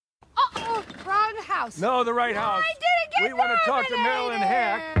house. No, the right house. I didn't get We want to talk to Marilyn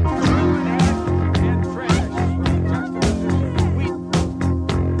Heck.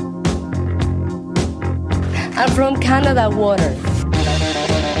 I'm from Canada Water.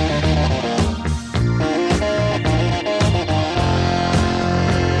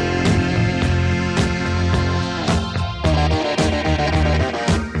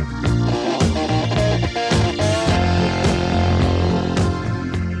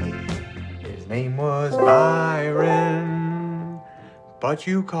 His name was Byron, but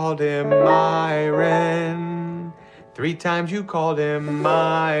you called him Myron. 3 times you called him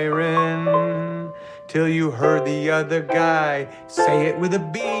Myron, till you heard the other guy say it with a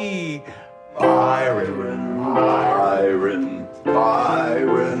B. Byron, Byron,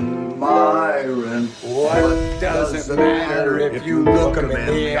 Byron, Byron. What does it matter if you look him in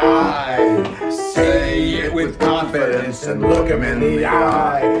the eye? Say it with confidence and look him in the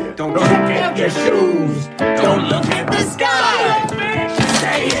eye. Don't kick at your shoes, don't look at the sky.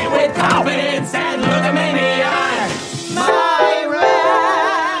 Say it with confidence and look him in the eye.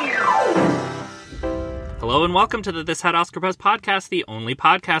 Hello and welcome to the This Had Oscar Buzz podcast, the only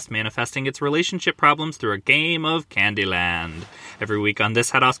podcast manifesting its relationship problems through a game of Candyland. Every week on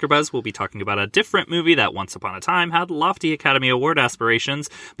This Had Oscar Buzz, we'll be talking about a different movie that once upon a time had lofty Academy Award aspirations,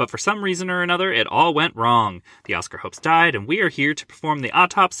 but for some reason or another, it all went wrong. The Oscar hopes died, and we are here to perform the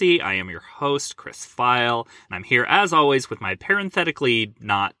autopsy. I am your host, Chris Feil, and I'm here as always with my parenthetically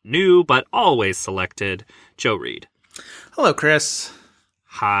not new, but always selected, Joe Reed. Hello, Chris.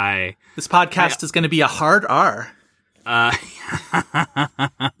 Hi. This podcast is going to be a hard R. I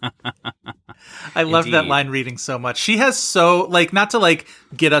love that line reading so much. She has so, not to,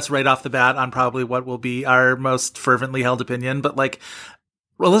 get us right off the bat on probably what will be our most fervently held opinion, but,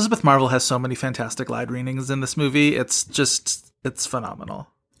 Elizabeth Marvel has so many fantastic line readings in this movie. It's phenomenal.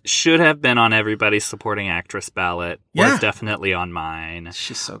 Should have been on everybody's supporting actress ballot. Yeah. Was definitely on mine.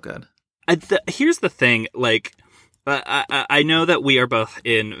 She's so good. Here's the thing, I know that we are both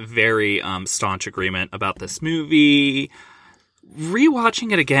in very staunch agreement about this movie.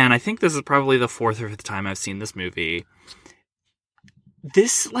 Rewatching it again, I think this is probably the 4th or 5th time I've seen this movie.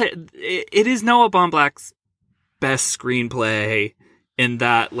 It is Noah Baumbach's best screenplay in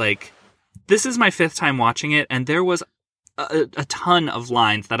that, this is my 5th time watching it, and there was a ton of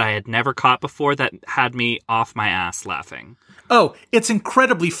lines that I had never caught before that had me off my ass laughing. Oh, it's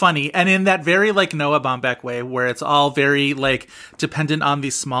incredibly funny, and in that very, Noah Baumbach way, where it's all very, dependent on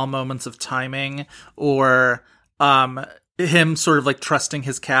these small moments of timing, or him sort of, trusting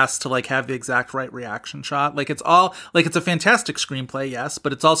his cast to, have the exact right reaction shot. It's all, it's a fantastic screenplay, yes,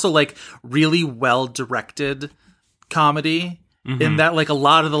 but it's also, really well-directed comedy, in that, a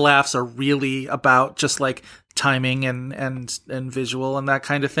lot of the laughs are really about just, timing and visual and that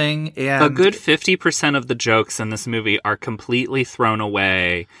kind of thing. And a good 50% of the jokes in this movie are completely thrown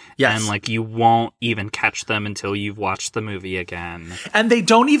away. Yes. And you won't even catch them until you've watched the movie again. And they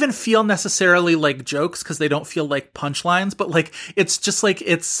don't even feel necessarily like jokes because they don't feel like punchlines, but it's just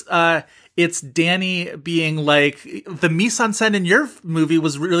it's Danny being the mise-en-scène in your movie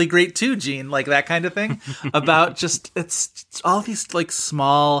was really great too, Gene, that kind of thing. About just, it's all these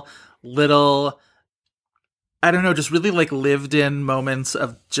small little, I don't know, just really lived in moments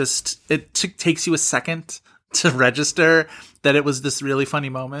of just, it takes you a second to register that it was this really funny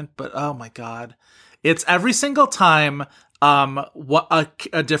moment. But oh my God, it's every single time what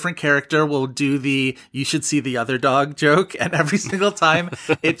a different character will do the "you should see the other dog" joke, and every single time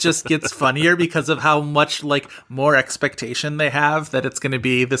it just gets funnier because of how much more expectation they have that it's going to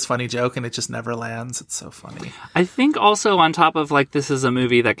be this funny joke, and it just never lands. It's so funny. I think also on top of this is a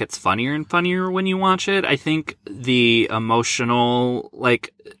movie that gets funnier and funnier when you watch it. I think the emotional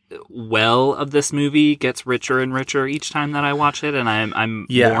well of this movie gets richer and richer each time that I watch it, and I'm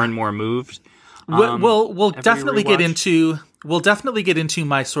more and more moved. We'll definitely get into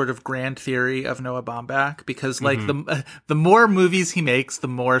my sort of grand theory of Noah Baumbach, because the more movies he makes, the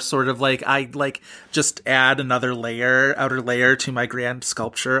more sort of I just add another outer layer to my grand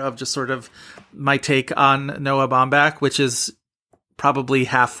sculpture of just sort of my take on Noah Baumbach, which is probably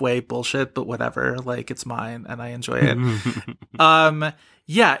halfway bullshit, but whatever, it's mine and I enjoy it.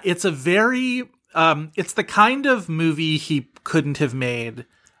 Yeah, it's a very it's the kind of movie he couldn't have made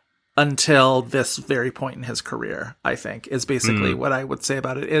until this very point in his career, I think, is basically what I would say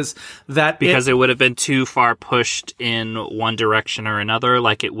about it, is that because it would have been too far pushed in one direction or another.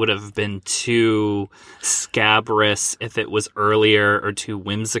 It would have been too scabrous if it was earlier, or too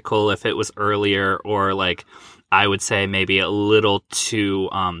whimsical if it was earlier, or I would say maybe a little too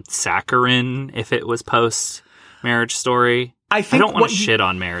saccharine if it was post Marriage Story. I think don't want to shit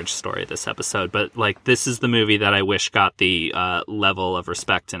on Marriage Story this episode, but like this is the movie that I wish got the level of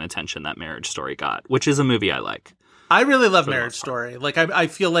respect and attention that Marriage Story got, which is a movie I like. I really love Marriage Story. Like I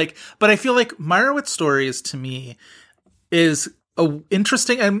feel like Meyerowitz Stories to me is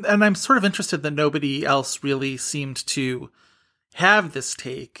interesting, and I'm sort of interested that nobody else really seemed to have this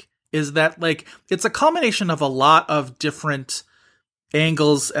take. Is that like it's a culmination of a lot of different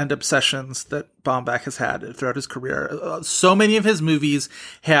angles and obsessions that Baumbach has had throughout his career. So many of his movies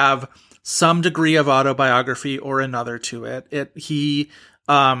have some degree of autobiography or another to it. He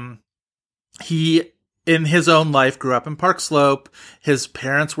in his own life grew up in Park Slope. His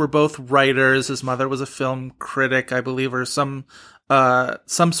parents were both writers. His mother was a film critic, I believe, or some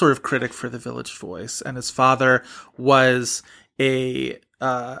sort of critic for the Village Voice. And his father was a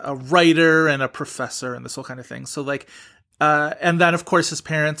writer and a professor and this whole kind of thing. So like, and then, of course, his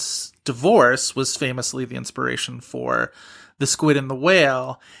parents' divorce was famously the inspiration for The Squid and the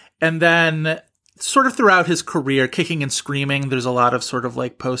Whale. And then sort of throughout his career, kicking and screaming, there's a lot of sort of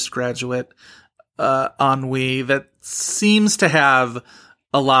like postgraduate ennui that seems to have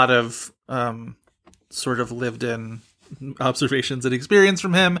a lot of sort of lived-in observations and experience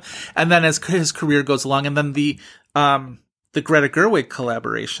from him. And then as his career goes along, and then the Greta Gerwig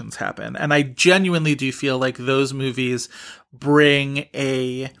collaborations happen. And I genuinely do feel like those movies bring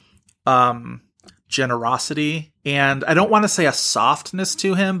a generosity, and I don't want to say a softness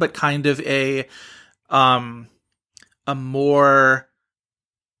to him, but kind of a more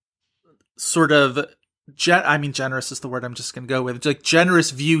sort of generous is the word I'm just going to go with. It's like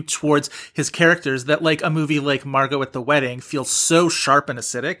generous view towards his characters that like a movie like Margot at the Wedding feels so sharp and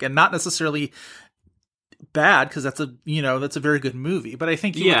acidic, and not necessarily bad, because that's a very good movie. But I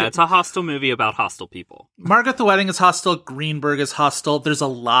think it's a hostile movie about hostile people. Margot at the Wedding is hostile. Greenberg is hostile. There's a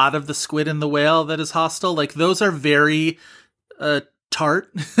lot of The Squid and the Whale that is hostile. Like those are very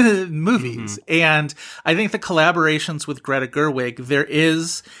tart movies. Mm-hmm. And I think the collaborations with Greta Gerwig, there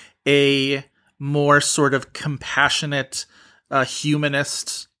is a more sort of compassionate,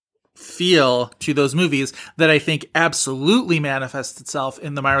 humanist feel to those movies that I think absolutely manifests itself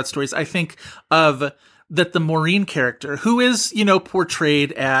in the Meyerowitz Stories. I think of that the Maureen character, who is,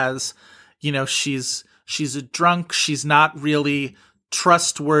 portrayed as, she's a drunk. She's not really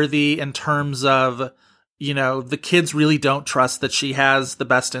trustworthy in terms of, the kids really don't trust that she has the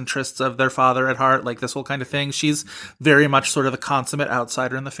best interests of their father at heart, like this whole kind of thing. She's very much sort of the consummate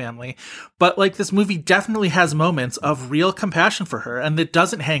outsider in the family. But like this movie definitely has moments of real compassion for her, and it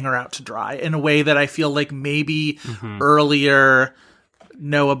doesn't hang her out to dry in a way that I feel like maybe earlier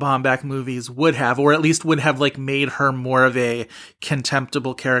Noah Baumbach movies would have, or at least would have like made her more of a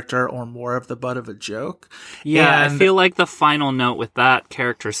contemptible character or more of the butt of a joke. Yeah, and I feel like the final note with that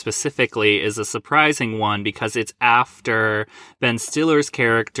character specifically is a surprising one, because it's after Ben Stiller's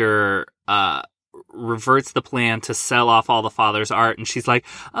character reverts the plan to sell off all the father's art, and she's like,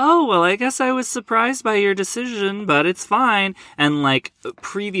 oh, well, I guess I was surprised by your decision, but it's fine. And like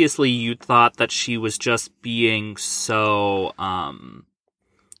previously you thought that she was just being so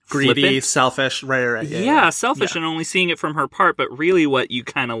greedy, flippant. selfish, right. Yeah, selfish, and only seeing it from her part. But really what you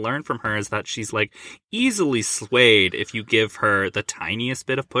kind of learn from her is that she's like easily swayed if you give her the tiniest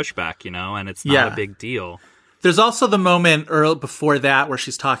bit of pushback, and it's not a big deal. There's also the moment before that where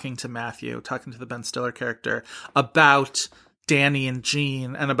she's talking to Matthew, talking to the Ben Stiller character about Danny and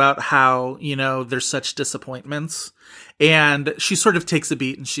Jean and about how, there's such disappointments. And she sort of takes a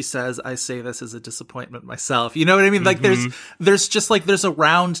beat and she says, I say this as a disappointment myself. You know what I mean? Like there's just like, there's a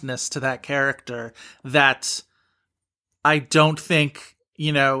roundness to that character that I don't think,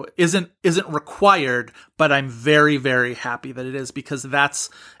 isn't required, but I'm very, very happy that it is, because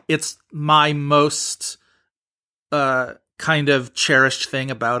it's my most, kind of cherished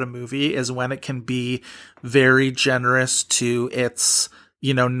thing about a movie is when it can be very generous to its,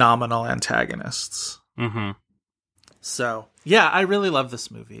 nominal antagonists. Mm-hmm. So, yeah, I really love this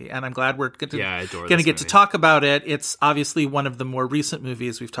movie, and I'm glad we're going to get to talk about it. It's obviously one of the more recent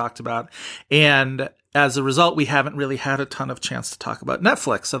movies we've talked about, and as a result, we haven't really had a ton of chance to talk about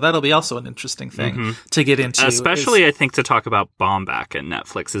Netflix, so that'll be also an interesting thing to get into. Especially, I think, to talk about Baumbach and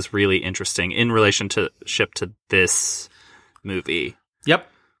Netflix is really interesting in relationship to this movie. Yep,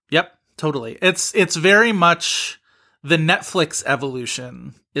 totally. It's very much the Netflix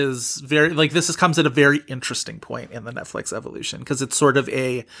evolution is very, like, this comes at a very interesting point in the Netflix evolution, because it's sort of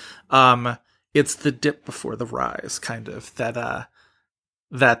it's the dip before the rise, kind of, that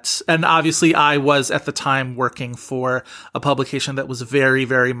and obviously I was at the time working for a publication that was very,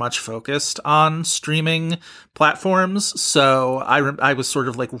 very much focused on streaming platforms. So I was sort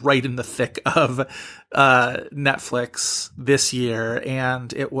of like right in the thick of Netflix this year,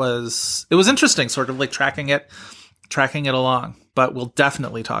 and it was interesting, sort of like tracking it along. But we'll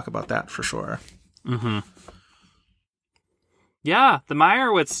definitely talk about that for sure. Mm-hmm. Yeah, the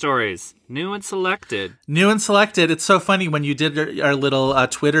Meyerowitz stories, new and selected. It's so funny when you did our little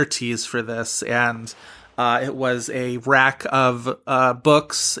Twitter tease for this, and it was a rack of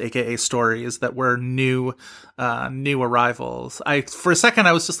books, aka stories, that were new arrivals. For a second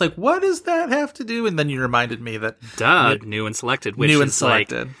I was just like, what does that have to do? And then you reminded me that new and selected, which is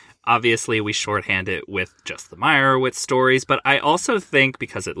selected. Like, obviously we shorthand it with just the Meyerowitz stories, but I also think,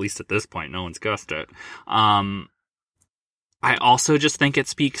 because at least at this point no one's guessed it, I also just think it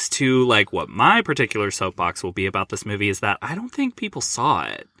speaks to, like, what my particular soapbox will be about this movie is that I don't think people saw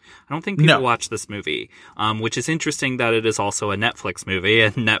it. I don't think people watched this movie, which is interesting that it is also a Netflix movie,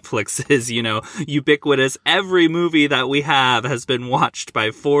 and Netflix is, ubiquitous. Every movie that we have has been watched by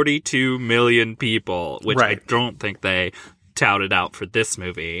 42 million people, which I don't think they touted out for this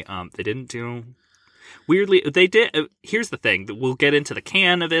movie. They didn't do... Weirdly, they did... Here's the thing. We'll get into the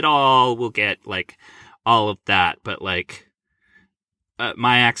can of it all. We'll get, like, all of that, but, like...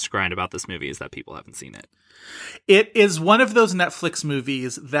 my axe to grind about this movie is that people haven't seen it. It is one of those Netflix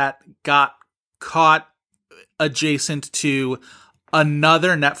movies that got caught adjacent to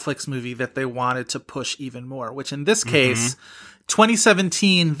another Netflix movie that they wanted to push even more, which in this case,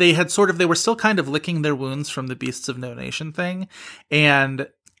 2017, they were still kind of licking their wounds from the Beasts of No Nation thing. And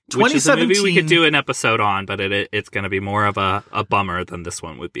 2017, which is a movie we could do an episode on, but it's going to be more of a bummer than this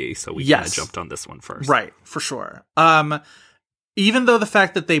one would be. So we kind of jumped on this one first. Right, for sure. Even though the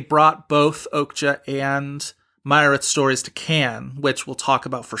fact that they brought both Okja and Meyerowitz stories to Cannes, which we'll talk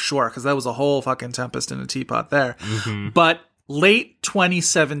about for sure, because that was a whole fucking tempest in a teapot there. Mm-hmm. But late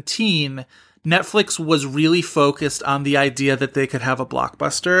 2017, Netflix was really focused on the idea that they could have a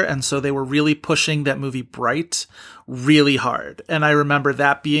blockbuster, and so they were really pushing that movie Bright really hard. And I remember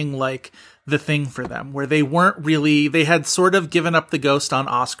that being like the thing for them, where they had sort of given up the ghost on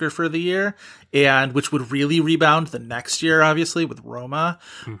Oscar for the year, and which would really rebound the next year, obviously, with Roma.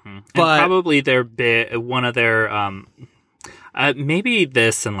 Mm-hmm. But probably one of their maybe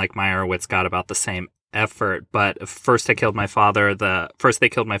this and like Meyerowitz got about the same effort, but First They Killed My Father, the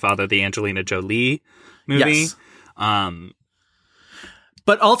Angelina Jolie movie. Yes.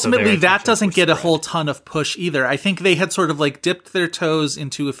 But ultimately, that doesn't get a whole ton of push either. I think they had sort of like dipped their toes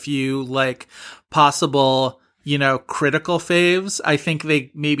into a few like possible, critical faves. I think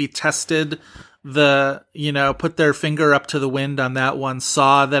they maybe tested put their finger up to the wind on that one,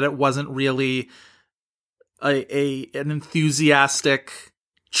 saw that it wasn't really an enthusiastic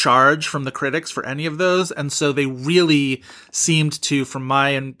charge from the critics for any of those, and so they really seemed to, from my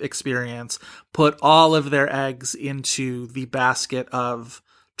experience, put all of their eggs into the basket of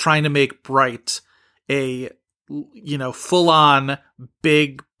trying to make Bright a full-on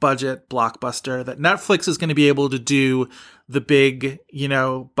big budget blockbuster that Netflix is going to be able to do the big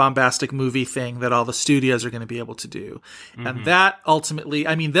bombastic movie thing that all the studios are going to be able to do. Mm-hmm. And that ultimately,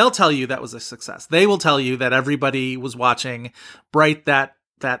 I mean, they'll tell you that was a success. They will tell you that everybody was watching Bright that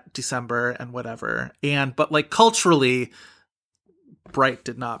December and whatever. But like culturally, Bright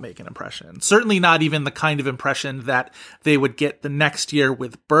did not make an impression. Certainly not even the kind of impression that they would get the next year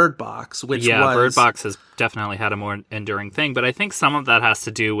with Bird Box, which Bird Box has definitely had a more enduring thing. But I think some of that has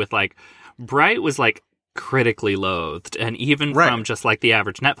to do with like Bright was like critically loathed, and even from just like the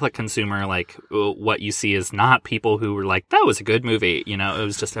average Netflix consumer, like what you see is not people who were like, that was a good movie, it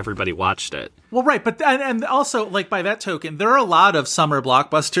was just everybody watched it. Well, right, but and also like by that token, there are a lot of summer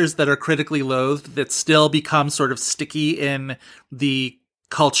blockbusters that are critically loathed that still become sort of sticky in the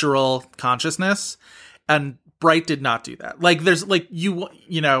cultural consciousness, and Bright did not do that. Like there's like you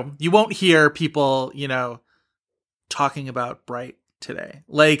won't hear people talking about Bright today,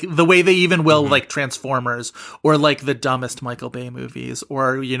 like the way they even will like Transformers or like the dumbest Michael Bay movies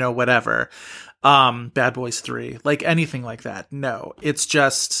or whatever, Bad Boys 3, like anything like that. No, it's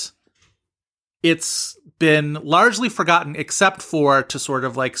been largely forgotten, except for to sort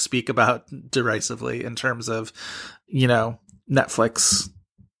of like speak about derisively in terms of Netflix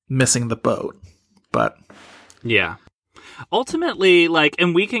missing the boat. But yeah, ultimately, like,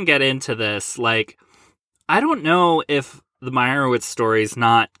 and we can get into this, like, I don't know if the Meyerowitz story's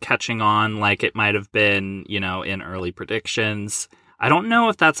not catching on like it might have been, in early predictions. I don't know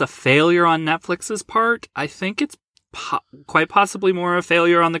if that's a failure on Netflix's part. I think it's quite possibly more a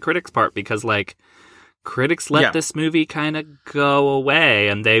failure on the critics' part, because like critics let this movie kind of go away,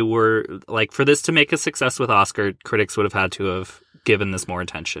 and they were like, for this to make a success with Oscar, critics would have had to have given this more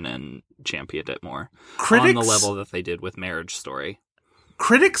attention and championed it more on the level that they did with Marriage Story.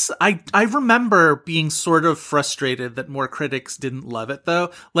 Critics, I remember being sort of frustrated that more critics didn't love it,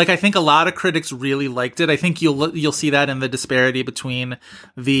 though. Like, I think a lot of critics really liked it. I think you'll see that in the disparity between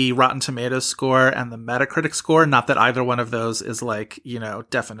the Rotten Tomatoes score and the Metacritic score. Not that either one of those is like,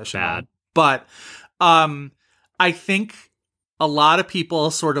 definitional. Bad. But I think a lot of people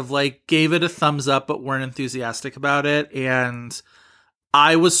sort of like gave it a thumbs up but weren't enthusiastic about it. And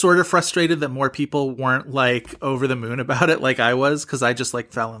I was sort of frustrated that more people weren't like over the moon about it like I was, because I just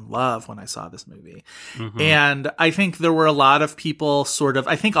like fell in love when I saw this movie. Mm-hmm. And I think there were a lot of people sort of,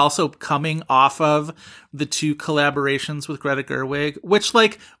 I think also coming off of the 2 collaborations with Greta Gerwig, which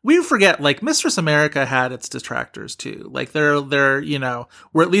like we forget, like Mistress America had its detractors too. Like there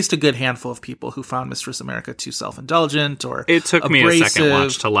were at least a good handful of people who found Mistress America too self-indulgent or it took abrasive. Me a second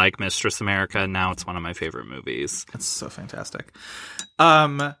watch to like Mistress America, and now it's one of my favorite movies. It's so fantastic.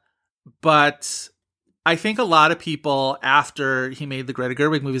 But I think a lot of people, after he made the Greta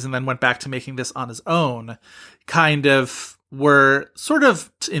Gerwig movies and then went back to making this on his own, kind of were sort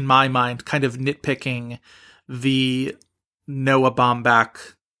of, in my mind, kind of nitpicking the Noah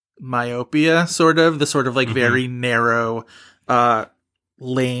Baumbach myopia, the sort of like very narrow,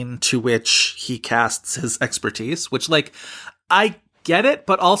 lane to which he casts his expertise, which like, I get it,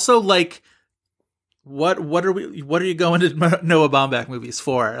 but also like, what are you going to Noah Baumbach movies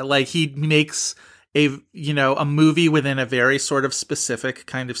for? Like, he makes a movie within a very sort of specific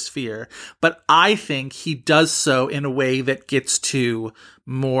kind of sphere, but I think he does so in a way that gets to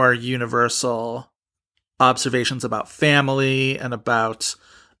more universal observations about family and about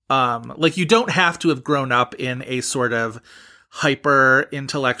like, you don't have to have grown up in a sort of hyper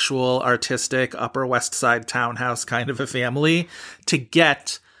intellectual, artistic Upper West Side townhouse kind of a family to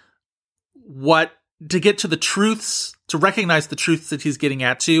get to the truths, to recognize the truths that he's getting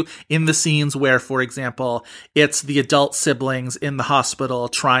at to in the scenes where, for example, it's the adult siblings in the hospital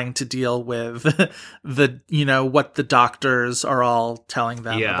trying to deal with what the doctors are all telling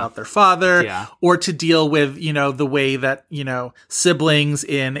them about their father, or to deal with, the way that, siblings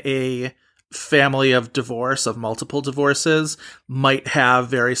in a family of divorce, of multiple divorces, might have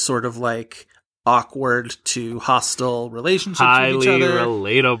very sort of like awkward to hostile relationships with each other.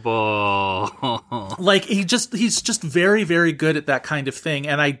 Highly relatable. Like, he's just very, very good at that kind of thing.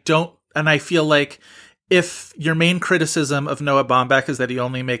 And I feel like if your main criticism of Noah Baumbach is that he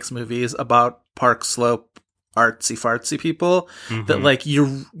only makes movies about Park Slope artsy fartsy people, that like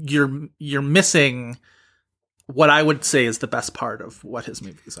you're missing what I would say is the best part of what his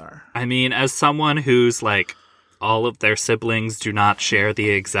movies are. I mean, as someone who's like, all of their siblings do not share the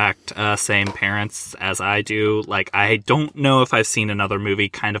exact same parents as I do. Like, I don't know if I've seen another movie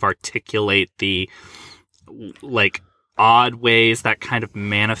kind of articulate the, like, odd ways that kind of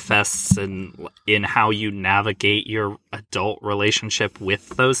manifests in how you navigate your adult relationship with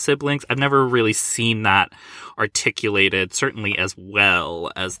those siblings. I've never really seen that articulated, certainly as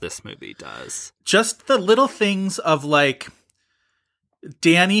well as this movie does. Just the little things of, like,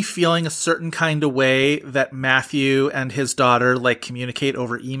 Danny feeling a certain kind of way that Matthew and his daughter like communicate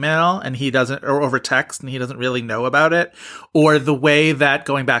over email and he doesn't, or over text, and he doesn't really know about it. Or the way that,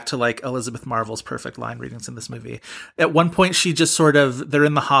 going back to like Elizabeth Marvel's perfect line readings in this movie, at one point she just sort of, they're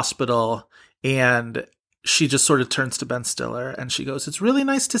in the hospital and she just sort of turns to Ben Stiller and she goes, "It's really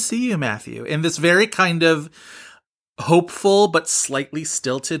nice to see you, Matthew," in this very kind of hopeful but slightly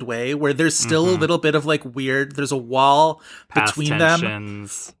stilted way where there's still a little bit of like weird, there's a wall past between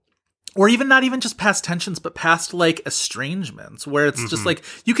tensions. Them, or even not even just past tensions, but past like estrangements where it's just like,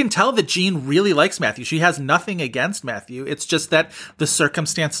 you can tell that Jean really likes Matthew. She has nothing against Matthew. It's just that the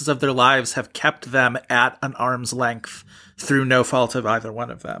circumstances of their lives have kept them at an arm's length through no fault of either one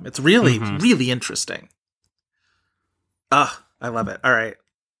of them. It's really, really interesting. I love it. All right.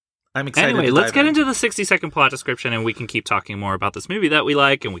 I'm excited. Anyway, let's get into the 60-second plot description, and we can keep talking more about this movie that we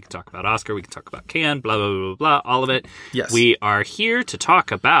like, and we can talk about Oscar, we can talk about Cannes, blah, blah, blah, blah, all of it. Yes. We are here to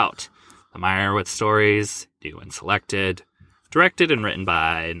talk about the Meyerowitz stories, due and selected, directed and written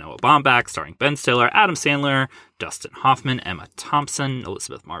by Noah Baumbach, starring Ben Stiller, Adam Sandler, Dustin Hoffman, Emma Thompson,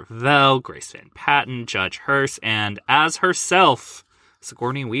 Elizabeth Marvell, Grace Van Patten, Judge Hearst, and as herself,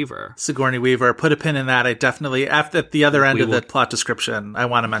 Sigourney Weaver. Sigourney Weaver. Put a pin in that. I definitely, at the other end of the plot description, I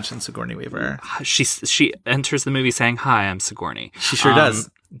want to mention Sigourney Weaver. She enters the movie saying, "Hi, I'm Sigourney." She sure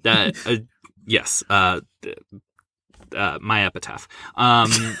does. Yes. My epitaph.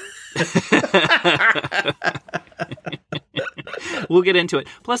 We'll get into it.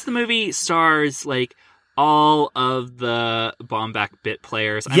 Plus, the movie stars like all of the Baumbach bit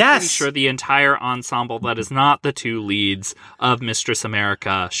players. I'm Yes! pretty sure the entire ensemble that is not the two leads of Mistress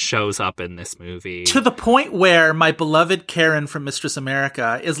America shows up in this movie. To the point where my beloved Karen from Mistress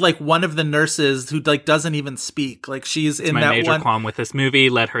America is like one of the nurses who like doesn't even speak. Like she's in my that major one. qualm with this movie.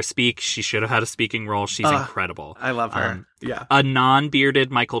 Let her speak. She should have had a speaking role. She's incredible. I love her. Yeah. A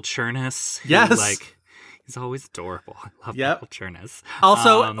non-bearded Michael Chernus. Who, Yes. he's always adorable. I love Yep. Michael Chernus.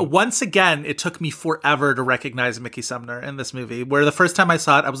 Also, once again, it took me forever to recognize Mickey Sumner in this movie, where the first time I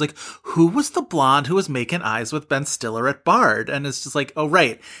saw it, I was like, who was the blonde who was making eyes with Ben Stiller at Bard? And it's just like, oh,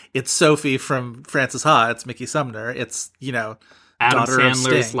 right. It's Sophie from Frances Ha. It's Mickey Sumner. It's, Adam daughter of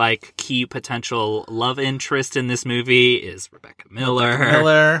Sandler's Sting. key potential love interest in this movie is Rebecca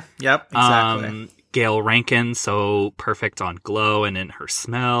Miller. Yep, exactly. Gail Rankin, so perfect on Glow and in her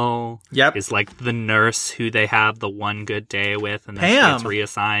smell. Yep. Is like the nurse who they have the one good day with, and then Pam. she gets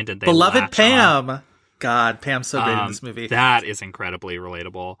reassigned. And they Beloved latch Pam. on. God, Pam's so great in this movie. That is incredibly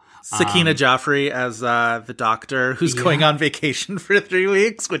relatable. Sakina Joffrey as the doctor who's going on vacation for 3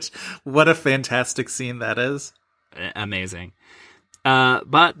 weeks, which, what a fantastic scene that is. Amazing.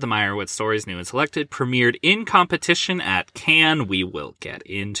 But the Meyerowitz Stories New and Selected premiered in competition at Cannes. We will get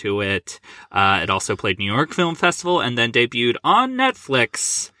into it. It also played New York Film Festival and then debuted on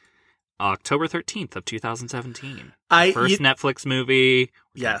Netflix October 13th of 2017. First Netflix movie.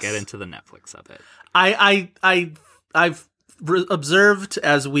 We'll get into the Netflix of it. I've observed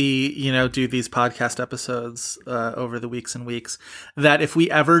as we, do these podcast episodes over the weeks and weeks, that if we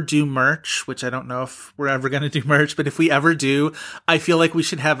ever do merch, which I don't know if we're ever going to do merch, but if we ever do, I feel like we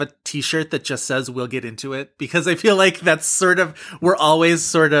should have a t-shirt that just says we'll get into it, because I feel like that's we're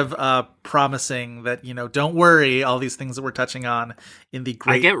always promising that, don't worry, all these things that we're touching on in the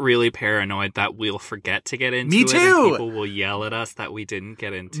great... I get really paranoid that we'll forget to get into Me it. too! And people will yell at us that we didn't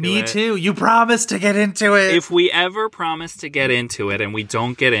get into it. Me too. You promised to get into it. If we ever promise to get into it and we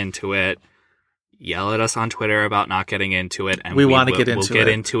don't get into it, yell at us on Twitter about not getting into it. And we want to get into it. We'll get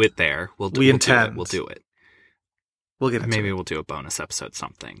into it there. We'll do it. We'll do it. We'll get into Maybe it. we'll do a bonus episode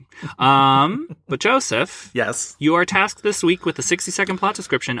something. But Joseph, yes, you are tasked this week with a 60-second plot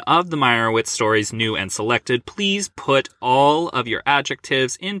description of the Meyerowitz Stories New and Selected. Please put all of your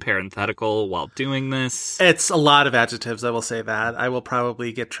adjectives in parenthetical while doing this. It's a lot of adjectives, I will say that. I will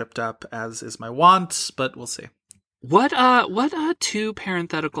probably get tripped up, as is my wont, but we'll see. What two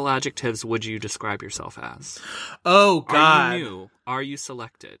parenthetical adjectives would you describe yourself as? Oh, God. Are you new? Are you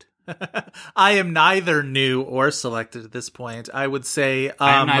selected? I am neither new or selected at this point. I would say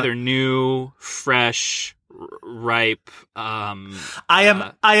I am neither new, fresh, ripe. I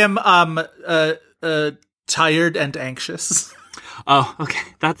am tired and anxious. Oh, okay.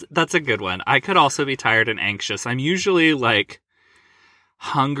 That's a good one. I could also be tired and anxious. I'm usually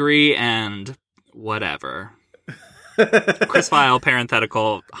hungry and whatever. Chris File,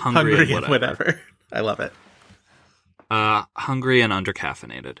 parenthetical, hungry and whatever. I love it. Hungry and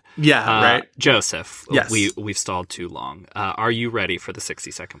undercaffeinated. Yeah, right. Joseph, yes. We've stalled too long. Are you ready for the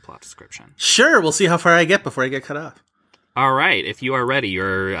 60-second plot description? Sure, we'll see how far I get before I get cut off. All right, if you are ready,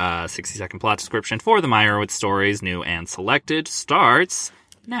 your 60-second plot description for the Meyerowitz Stories, New and Selected, starts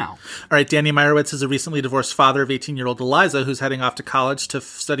now. All right, Danny Meyerowitz is a recently divorced father of 18-year-old Eliza, who's heading off to college to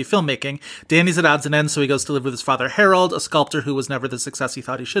study filmmaking. Danny's at odds and ends, so he goes to live with his father, Harold, a sculptor who was never the success he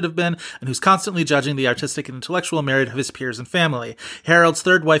thought he should have been, and who's constantly judging the artistic and intellectual merit of his peers and family. Harold's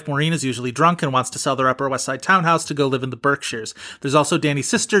third wife, Maureen, is usually drunk and wants to sell their Upper West Side townhouse to go live in the Berkshires. There's also Danny's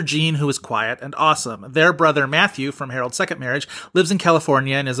sister, Jean, who is quiet and awesome. Their brother, Matthew, from Harold's second marriage, lives in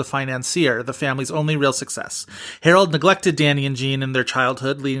California and is a financier, the family's only real success. Harold neglected Danny and Jean in their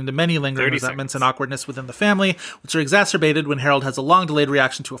childhood, leading to many lingering resentments and awkwardness within the family, which are exacerbated when Harold has a long-delayed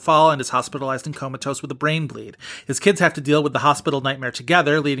reaction to a fall and is hospitalized and comatose with a brain bleed. His kids have to deal with the hospital nightmare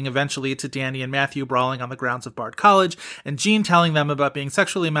together, leading eventually to Danny and Matthew brawling on the grounds of Bard College, and Jean telling them about being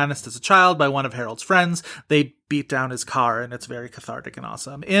sexually menaced as a child by one of Harold's friends. They beat down his car, and it's very cathartic and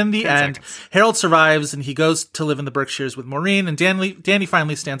awesome. In the end, Harold survives, and he goes to live in the Berkshires with Maureen, and Danny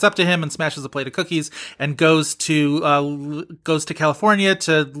finally stands up to him and smashes a plate of cookies and goes to California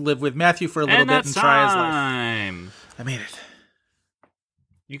to live with Matthew for a little bit and try his life. I made it.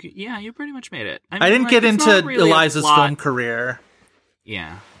 You pretty much made it. I didn't get into really Eliza's film career.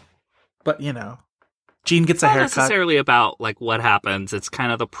 Yeah. But, Jean gets a haircut. It's not necessarily about what happens. It's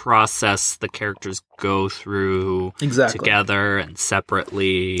kind of the process the characters go through together and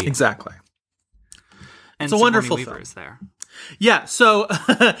separately. Exactly. And it's a wonderful film. Is there. Yeah. So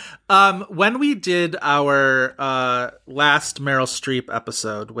when we did our last Meryl Streep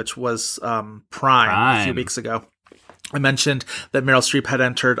episode, which was Prime a few weeks ago, I mentioned that Meryl Streep had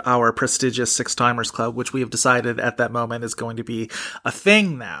entered our prestigious Six Timers Club, which we have decided at that moment is going to be a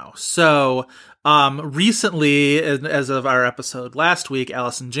thing now. So, recently, as of our episode last week,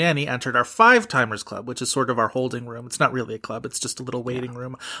 Alice and Janney entered our Five Timers Club, which is sort of our holding room. It's not really a club. It's just a little waiting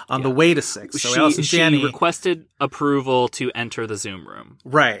room on the way to Six. So Alice and Janney she requested approval to enter the Zoom room.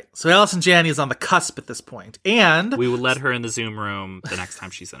 Right. So Alice and Janney is on the cusp at this point. And we will let her in the Zoom room the next time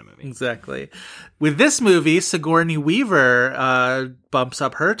she's in a movie. Exactly. With this movie, Sigourney Weaver bumps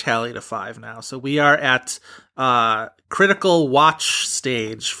up her tally to 5 now. So we are at critical watch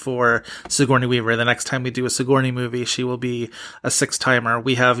stage for Sigourney Weaver. The next time we do a Sigourney movie, she will be a 6-timer.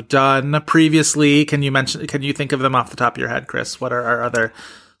 We have done previously. Can you think of them off the top of your head, Chris? What are our other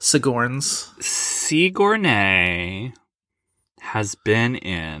Sigorns? Sigourney has been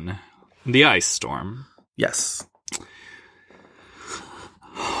in The Ice Storm. Yes.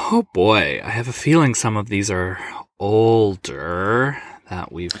 Oh boy, I have a feeling some of these are older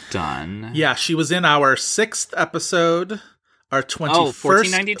that we've done. Yeah, she was in our 6th episode, our 21st. Oh,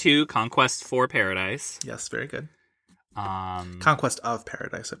 1492, Conquest for Paradise. Yes, very good. Conquest of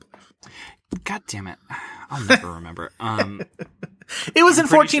Paradise, I believe. God damn it. I'll never remember. It was in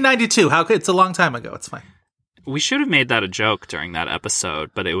 1492. It's a long time ago. It's fine. We should have made that a joke during that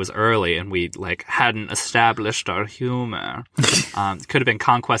episode, but it was early and we hadn't established our humor. Could have been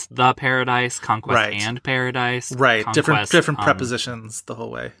Conquest the Paradise, Conquest and Paradise. Right. Conquest, different prepositions the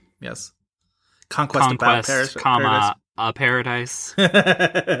whole way. Yes. Conquest about comma, a Paradise.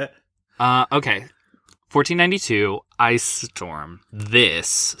 Okay. 1492, Ice Storm.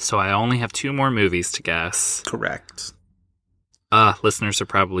 So I only have 2 more movies to guess. Correct. Listeners are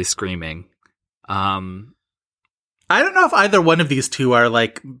probably screaming. I don't know if either one of these two are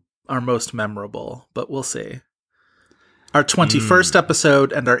our most memorable, but we'll see. Our 21st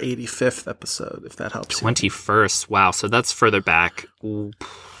episode and our 85th episode, if that helps. 21st. Wow. So that's further back. Ooh.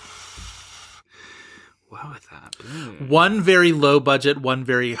 What would that be? One very low budget, one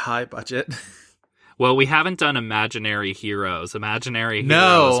very high budget. Well, we haven't done Imaginary Heroes. Imaginary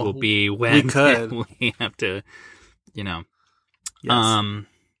Heroes will be when we have to, Yes.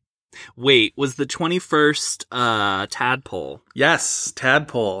 Wait, was the 21st Tadpole? Yes,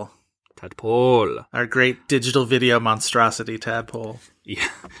 Tadpole. Tadpole. Our great digital video monstrosity Tadpole.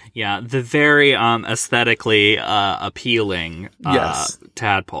 Yeah, the very aesthetically appealing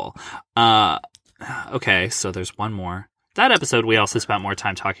Tadpole. Okay, so there's one more. That episode, we also spent more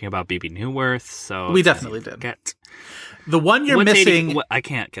time talking about BB Newworth, so... We definitely did. The one you're missing... I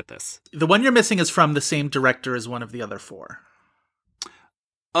can't get this. The one you're missing is from the same director as one of the other 4.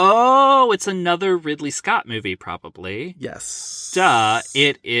 Oh, it's another Ridley Scott movie, probably. Yes. Duh.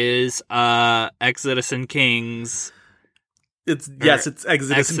 It is Exodus and Kings. It's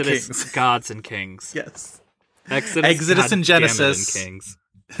Exodus and Kings. Gods and Kings. Yes. Exodus and Genesis. And Kings.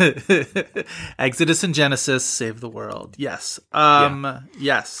 Exodus and Genesis save the world. Yes.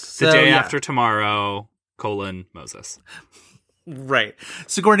 Yes. The Day After Tomorrow, Moses. Right.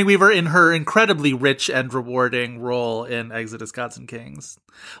 Sigourney Weaver in her incredibly rich and rewarding role in Exodus, Gods and Kings.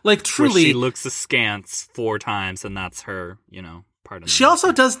 Truly. Where she looks askance 4 times, and that's her, part of She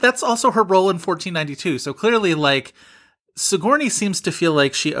also does, that's also her role in 1492. So clearly, Sigourney seems to feel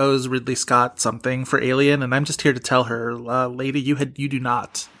like she owes Ridley Scott something for Alien, and I'm just here to tell her, lady, you do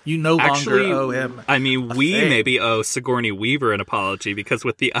not. You no longer owe him. I mean, we maybe owe Sigourney Weaver an apology, because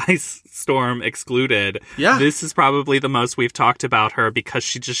with the Ice Storm excluded, this is probably the most we've talked about her, because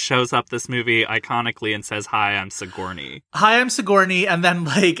she just shows up this movie iconically and says, "Hi, I'm Sigourney." Hi, I'm Sigourney, and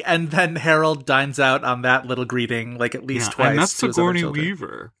then Harold dines out on that little greeting at least twice. I'm not Sigourney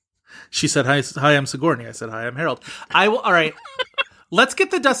Weaver. She said, hi, I'm Sigourney. I said, hi, I'm Harold. All right. Let's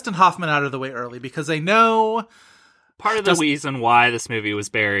get the Dustin Hoffman out of the way early, because I know... Part of the reason why this movie was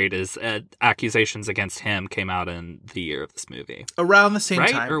buried is accusations against him came out in the year of this movie. Around the same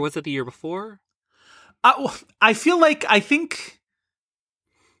time. Or was it the year before? I think...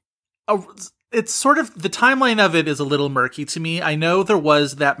 It's sort of... The timeline of it is a little murky to me. I know there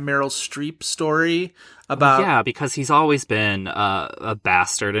was that Meryl Streep story about... Yeah, because he's always been a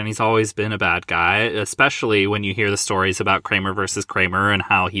bastard, and he's always been a bad guy, especially when you hear the stories about Kramer versus Kramer and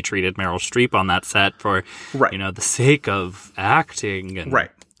how he treated Meryl Streep on that set for, the sake of acting and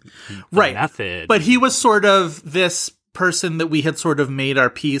method. But he was sort of this person that we had sort of made our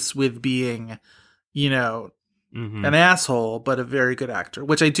peace with being, an asshole, but a very good actor,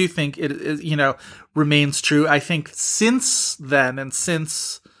 which I do think it is, remains true. I think since then,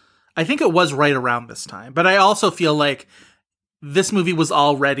 I think it was right around this time, but I also feel like this movie was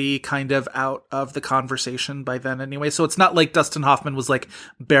already kind of out of the conversation by then anyway. So it's not like Dustin Hoffman was like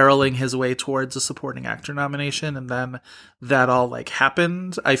barreling his way towards a supporting actor nomination and then that all like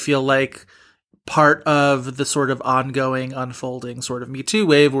happened. I feel like part of the sort of ongoing, unfolding sort of Me Too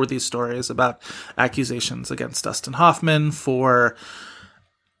wave were these stories about accusations against Dustin Hoffman for,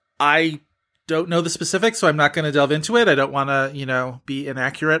 I don't know the specifics, so I'm not going to delve into it. I don't want to, be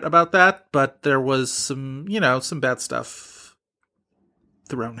inaccurate about that, but there was some, some bad stuff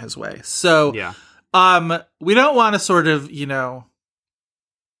thrown his way. So, yeah. We don't want to sort of,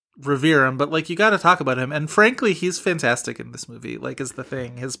 revere him, but like you got to talk about him. And frankly, he's fantastic in this movie. Like, is the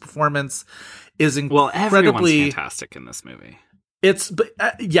thing. His performance is incredibly everyone's fantastic in this movie. Yes,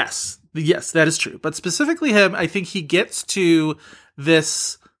 that is true. But specifically him, I think he gets to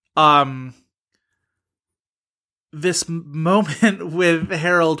this this moment with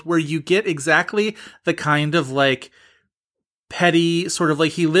Harold where you get exactly the kind of like petty sort of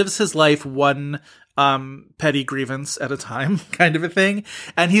like he lives his life one petty grievance at a time kind of a thing.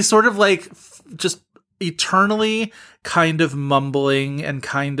 And he's sort of like just eternally kind of mumbling and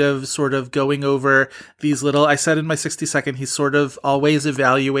kind of sort of going over these little, I said in my 60-second, he's sort of always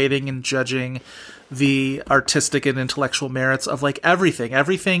evaluating and judging the artistic and intellectual merits of like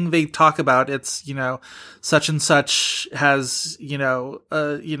everything they talk about. It's, such and such has,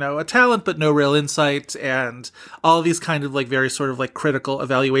 a talent, but no real insight, and all these kind of like very sort of like critical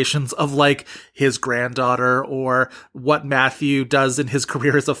evaluations of like his granddaughter or what Matthew does in his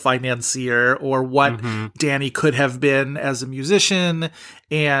career as a financier or what Danny could have been as a musician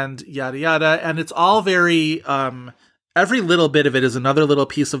and yada yada. And it's all very, every little bit of it is another little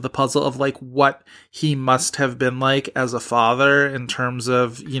piece of the puzzle of like what he must have been like as a father in terms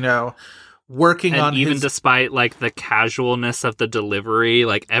of, working and on even despite like the casualness of the delivery,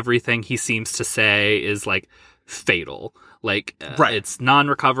 like everything he seems to say is like fatal. Like right. It's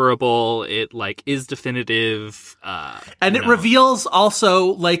non-recoverable. It like is definitive. And it reveals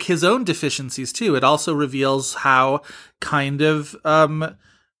also like his own deficiencies too. It also reveals how kind of,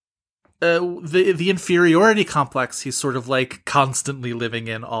 the inferiority complex he's sort of like constantly living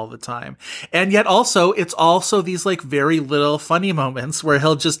in all the time. And yet also it's also these like very little funny moments where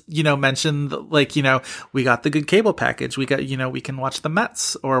he'll just, mention like, we got the good cable package. We got, we can watch the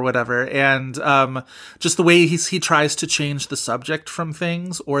Mets or whatever. And, just the way he tries to change the subject from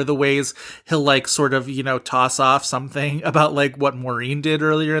things or the ways he'll like sort of, toss off something about like what Maureen did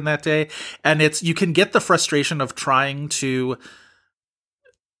earlier in that day. And you can get the frustration of trying to,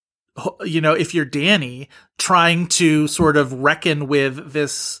 if you're Danny, trying to sort of reckon with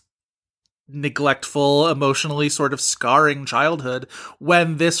this neglectful, emotionally sort of scarring childhood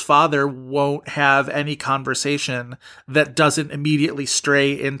when this father won't have any conversation that doesn't immediately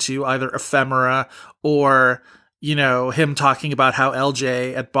stray into either ephemera or, him talking about how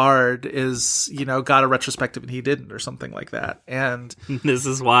LJ at Bard is, got a retrospective and he didn't or something like that. And this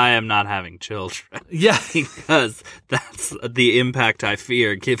is why I'm not having children. Yeah. Because that's the impact I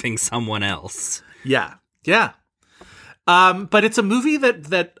fear giving someone else. Yeah. Yeah. But it's a movie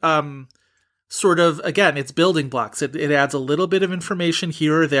that sort of, again, it's building blocks. It adds a little bit of information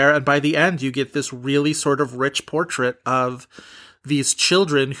here or there. And by the end, you get this really sort of rich portrait of these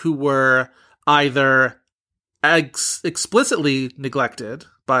children who were either explicitly neglected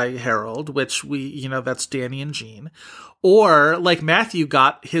by Harold, which we, that's Danny and Jean, or like Matthew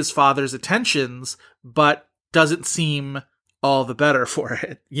got his father's attentions, but doesn't seem all the better for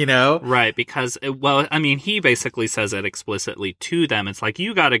it, Right, because, he basically says it explicitly to them. It's like,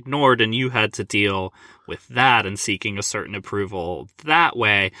 you got ignored and you had to deal with that and seeking a certain approval that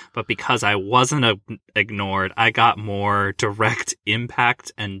way. But because I wasn't ignored, I got more direct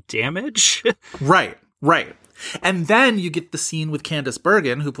impact and damage. Right. And then you get the scene with Candice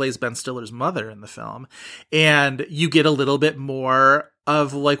Bergen, who plays Ben Stiller's mother in the film, and you get a little bit more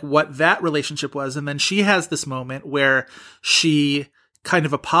of like what that relationship was. And then she has this moment where she kind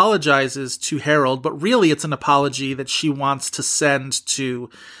of apologizes to Harold, but really it's an apology that she wants to send to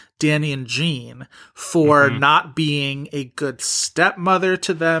Danny and Jean for not being a good stepmother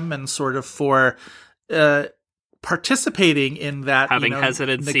to them and sort of for, participating in that, having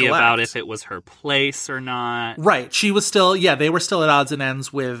hesitancy neglect. About if it was her place or not. Right. She was still, they were still at odds and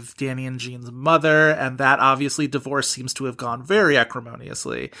ends with Danny and Jean's mother, and that obviously divorce seems to have gone very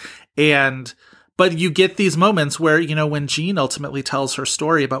acrimoniously. But you get these moments where, when Jean ultimately tells her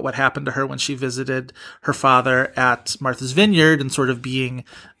story about what happened to her when she visited her father at Martha's Vineyard and sort of being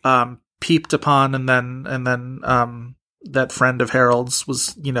peeped upon and then that friend of Harold's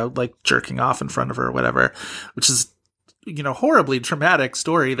was, like jerking off in front of her or whatever, which is horribly traumatic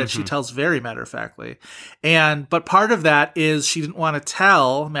story that she tells very matter-of-factly. But part of that is she didn't want to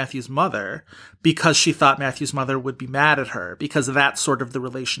tell Matthew's mother because she thought Matthew's mother would be mad at her because that's sort of the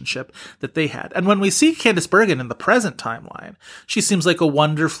relationship that they had. And when we see Candice Bergen in the present timeline, she seems like a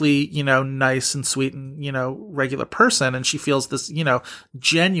wonderfully, nice and sweet and, regular person. And she feels this,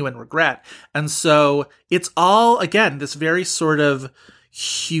 genuine regret. And so it's all, again, this very sort of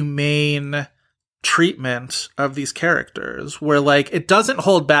humane treatment of these characters where like it doesn't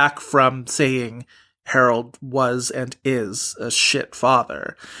hold back from saying Harold was and is a shit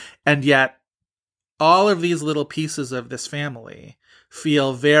father. And yet all of these little pieces of this family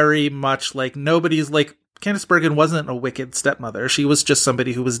feel very much like nobody's like Candice Bergen wasn't a wicked stepmother. She was just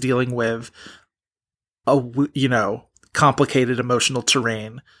somebody who was dealing with complicated emotional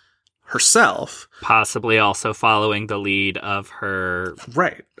terrain herself. Possibly also following the lead of her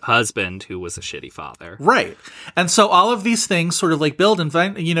husband, who was a shitty father. Right. And so all of these things sort of like build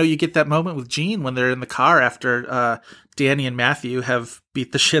and you get that moment with Jean when they're in the car after Danny and Matthew have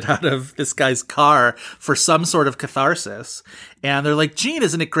beat the shit out of this guy's car for some sort of catharsis. And they're like, Jean,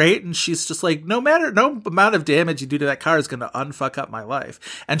 isn't it great? And she's just like, no amount of damage you do to that car is going to unfuck up my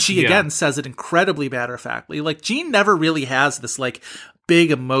life. And she again says it incredibly matter-of-factly. Like Jean never really has this like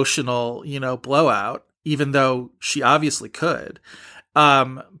big emotional, blowout, even though she obviously could.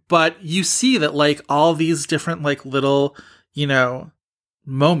 But you see that like all these different like little,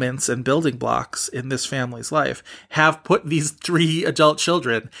 moments and building blocks in this family's life have put these 3 adult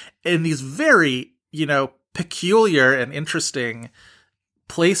children in these very, peculiar and interesting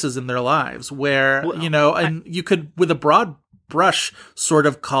places in their lives where, and you could, with a broad brush, sort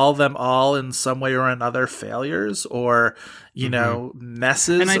of call them all in some way or another failures or, messes or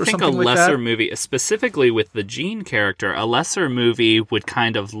something like that. And I think a lesser movie, specifically with the Jean character, a lesser movie would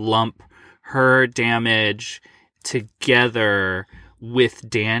kind of lump her damage together with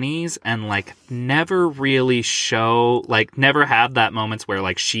Danny's and like never really show, like never have that moments where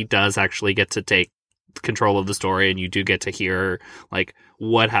like she does actually get to take control of the story and you do get to hear like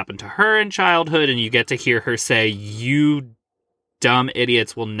what happened to her in childhood and you get to hear her say, you dumb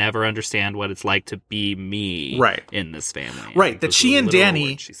idiots will never understand what it's like to be me in this family. Right. That she and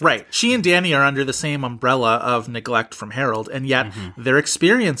Danny are under the same umbrella of neglect from Harold, and yet their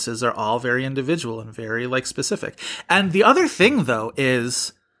experiences are all very individual and very like specific. And the other thing though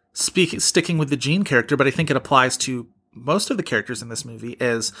is sticking with the Jean character, but I think it applies to most of the characters in this movie,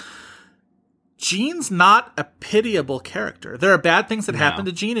 is Jean's not a pitiable character. There are bad things that happen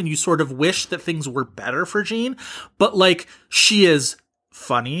to Jean, and you sort of wish that things were better for Jean, but like she is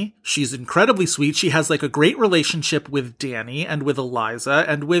funny. She's incredibly sweet. She has like a great relationship with Danny and with Eliza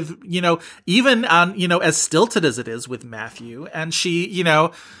and with, even on, as stilted as it is with Matthew. And she,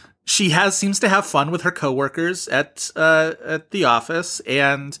 she seems to have fun with her coworkers at the office,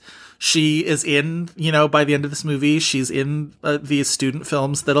 and she is in, by the end of this movie, she's in these student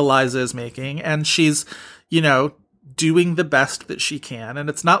films that Eliza is making, and she's, doing the best that she can. And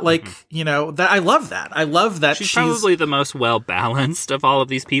it's not like, that I love that. I love that she's probably the most well-balanced of all of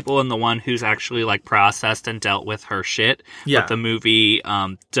these people and the one who's actually like processed and dealt with her shit. Yeah. But the movie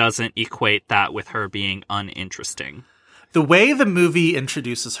doesn't equate that with her being uninteresting. The way the movie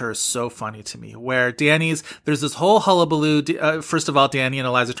introduces her is so funny to me, where there's this whole hullabaloo. First of all, Danny and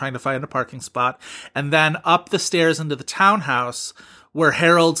Eliza trying to find a parking spot, and then up the stairs into the townhouse where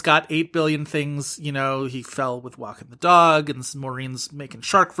Harold's got 8 billion things, he fell with walking the dog, and Maureen's making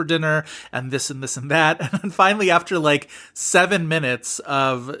shark for dinner, and this and this and that. And then finally, after like 7 minutes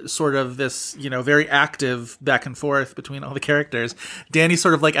of sort of this, very active back and forth between all the characters, Danny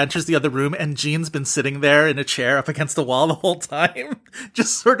sort of like enters the other room, and Jean's been sitting there in a chair up against the wall the whole time,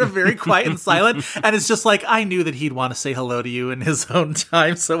 just sort of very quiet and silent. And it's just like, I knew that he'd want to say hello to you in his own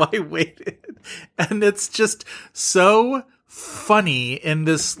time, so I waited. And it's just so funny in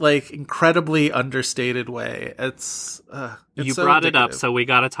this like incredibly understated way. It's you so brought indicative. It up, so we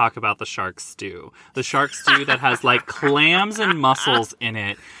got to talk about the shark stew. The shark stew that has like clams and mussels in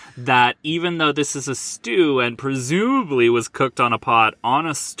it, that even though this is a stew and presumably was cooked on a pot on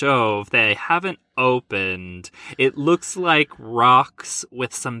a stove they haven't opened, it looks like rocks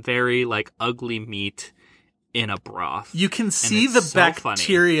with some very like ugly meat in a broth. You can see the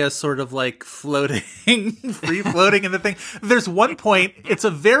bacteria sort of like floating, free floating in the thing. There's one point, it's a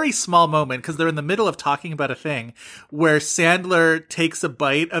very small moment because they're in the middle of talking about a thing where Sandler takes a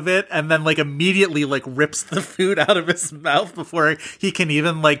bite of it and then like immediately like rips the food out of his mouth before he can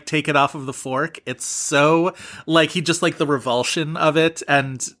even like take it off of the fork. It's so like he just like the revulsion of it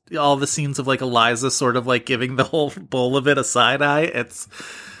and all the scenes of like Eliza sort of like giving the whole bowl of it a side eye.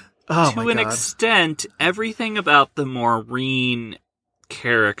 to an extent, everything about the Maureen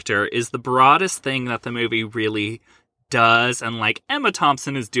character is the broadest thing that the movie really does. And like Emma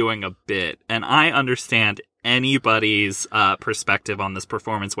Thompson is doing a bit, and I understand anybody's perspective on this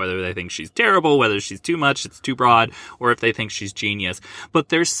performance, whether they think she's terrible, whether she's too much, it's too broad, or if they think she's genius. But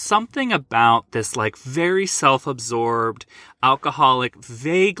there's something about this like very self-absorbed, alcoholic,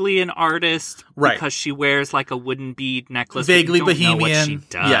 vaguely an artist, right? Because she wears like a wooden bead necklace, vaguely but you don't bohemian. know what she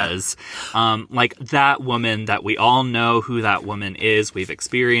does. Yeah. Like that woman that we all know who that woman is. We've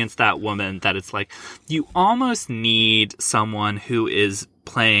experienced that woman. That it's like you almost need someone who is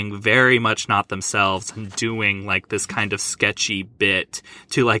playing very much not themselves and doing like this kind of sketchy bit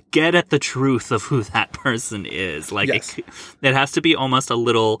to like get at the truth of who that person is. Like yes. it has to be almost a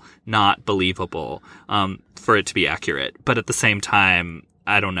little not believable for it to be accurate. But at the same time,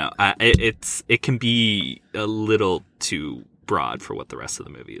 I don't know. It can be a little too broad for what the rest of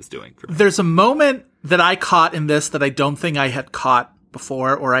the movie is doing for me. There's a moment that I caught in this that I don't think I had caught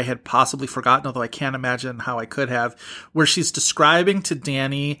before, or I had possibly forgotten, although I can't imagine how I could have, where she's describing to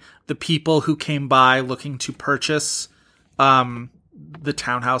Danny the people who came by looking to purchase the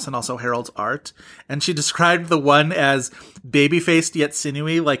townhouse and also Harold's art. And she described the one as baby-faced yet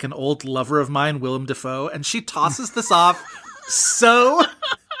sinewy, like an old lover of mine, Willem Dafoe. And she tosses this off so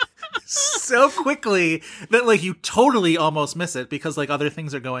quickly that like you totally almost miss it because like other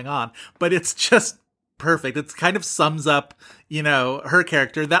things are going on. But it's just perfect. It kind of sums up, you know, her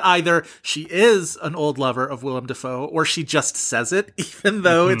character, that either she is an old lover of Willem Dafoe or she just says it, even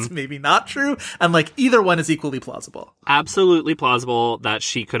though it's maybe not true. And like either one is equally plausible. Absolutely plausible that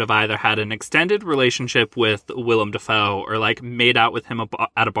she could have either had an extended relationship with Willem Dafoe or like made out with him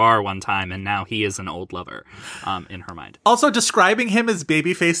at a bar one time and now he is an old lover in her mind. Also, describing him as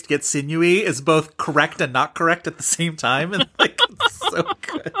baby-faced yet sinewy is both correct and not correct at the same time. And like, it's so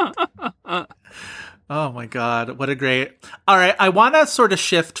good. Oh my God, what a great... All right, I want to sort of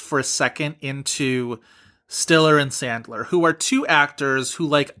shift for a second into Stiller and Sandler, who are two actors who,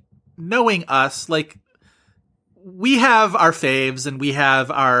 like, knowing us, like, we have our faves and we have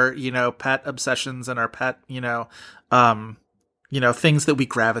our, you know, pet obsessions and our pet, things that we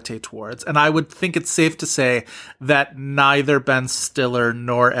gravitate towards. And I would think it's safe to say that neither Ben Stiller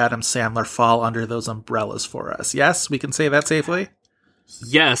nor Adam Sandler fall under those umbrellas for us. Yes, we can say that safely?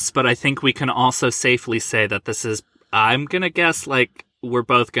 Yes, but I think we can also safely say that this is, I'm going to guess, like, we're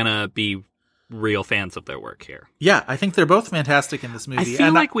both going to be real fans of their work here. Yeah, I think they're both fantastic in this movie. I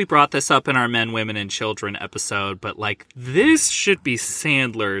feel like we brought this up in our Men, Women, and Children episode, but, like, this should be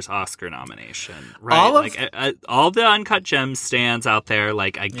Sandler's Oscar nomination, right? All the Uncut Gems stands out there,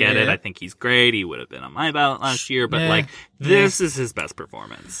 like, I get it. I think he's great. He would have been on my ballot last year, but, this is his best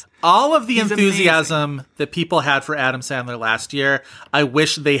performance. All of the enthusiasm that people had for Adam Sandler last year, I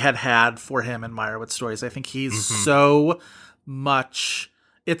wish they had for him in Meyerowitz Stories. I think he's so much...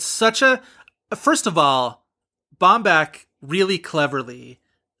 It's such a... First of all, Baumbach really cleverly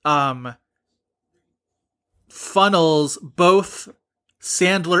funnels both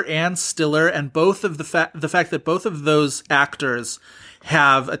Sandler and Stiller, and both of the fact that both of those actors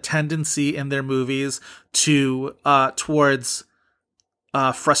have a tendency in their movies to towards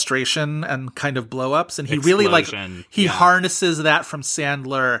frustration and kind of blow-ups, and he Explosion. Really harnesses that from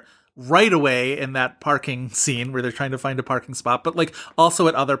Sandler right away in that parking scene where they're trying to find a parking spot, but like also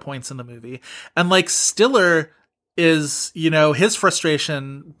at other points in the movie. And like Stiller is, you know, his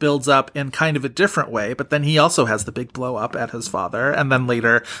frustration builds up in kind of a different way, but then he also has the big blow up at his father. And then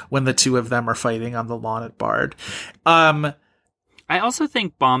later when the two of them are fighting on the lawn at Bard. I also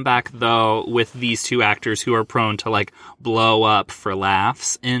think Baumbach, though, with these two actors who are prone to, like, blow up for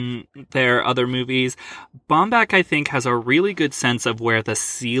laughs in their other movies, Baumbach, I think, has a really good sense of where the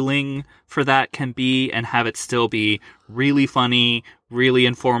ceiling for that can be and have it still be really funny, really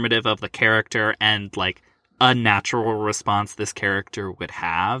informative of the character, and, like, a natural response this character would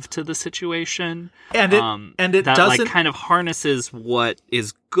have to the situation. And it that, doesn't... like, kind of harnesses what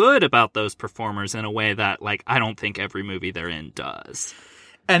is good about those performers in a way that, like, I don't think every movie they're in does.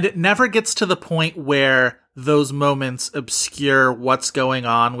 And it never gets to the point where those moments obscure what's going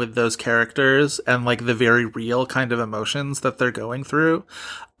on with those characters and, like, the very real kind of emotions that they're going through.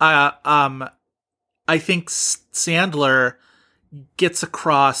 I think Sandler gets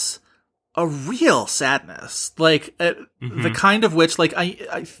across a real sadness, like the kind of which, like,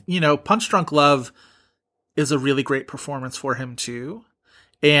 I Punch Drunk Love is a really great performance for him too.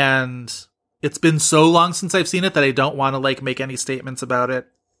 And it's been so long since I've seen it that I don't want to, like, make any statements about it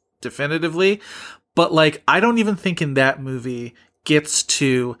definitively. But, like, I don't even think in that movie gets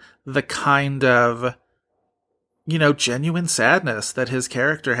to the kind of genuine sadness that his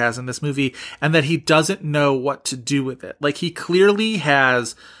character has in this movie, and that he doesn't know what to do with it. Like, he clearly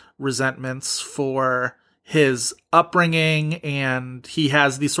has resentments for his upbringing, and he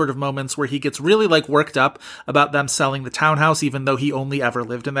has these sort of moments where he gets really like worked up about them selling the townhouse, even though he only ever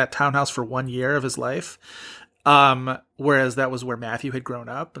lived in that townhouse for 1 year of his life. Whereas that was where Matthew had grown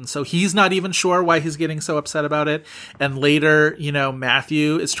up. And so he's not even sure why he's getting so upset about it. And later,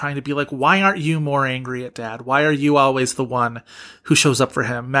 Matthew is trying to be like, why aren't you more angry at Dad? Why are you always the one who shows up for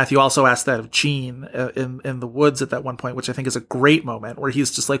him? Matthew also asked that of Gene in the woods at that one point, which I think is a great moment where he's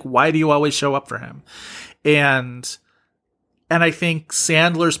just like, why do you always show up for him? And I think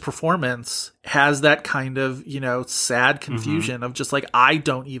Sandler's performance has that kind of, sad confusion of just like, I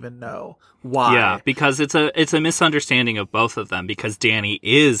don't even know why. Yeah, because it's a misunderstanding of both of them, because Danny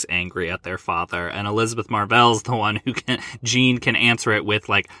is angry at their father, and Elizabeth Marvell's the one who Gene can answer it with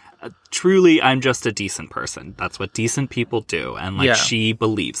like, truly, I'm just a decent person. That's what decent people do. And like, she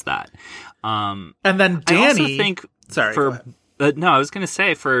believes that. And then Danny, I also think sorry, no, I was going to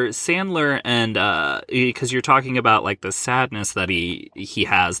say for Sandler, and because you're talking about like the sadness that he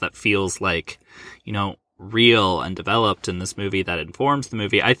has that feels like, real and developed in this movie that informs the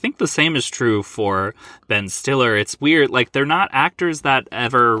movie. I think the same is true for Ben Stiller. It's weird. Like, they're not actors that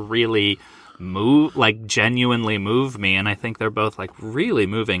ever really genuinely move me. And I think they're both like really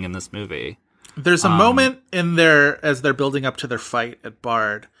moving in this movie. There's a moment in there as they're building up to their fight at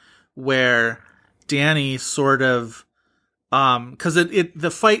Bard where Danny sort of, because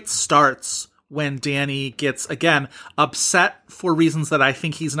the fight starts when Danny gets, again, upset for reasons that I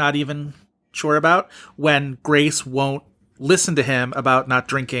think he's not even sure about, when Grace won't listen to him about not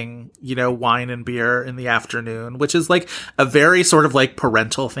drinking, wine and beer in the afternoon, which is like a very sort of like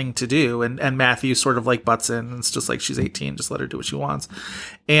parental thing to do. And Matthew sort of like butts in, and it's just like, she's 18, just let her do what she wants.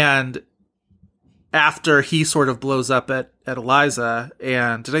 And after he sort of blows up at Eliza,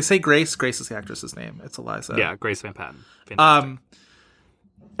 and did I say Grace? Grace is the actress's name. It's Eliza. Yeah, Grace Van Patten. Fantastic.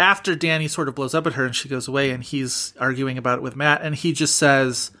 After Danny sort of blows up at her and she goes away, and he's arguing about it with Matt, and he just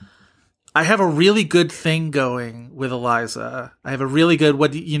says, I have a really good thing going with Eliza. I have a really good,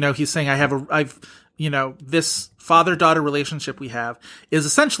 he's saying this father-daughter relationship we have is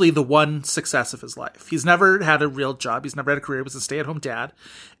essentially the one success of his life. He's never had a real job. He's never had a career. He was a stay-at-home dad.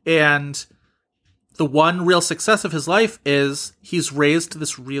 And the one real success of his life is he's raised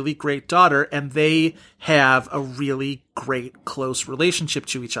this really great daughter, and they have a really great close relationship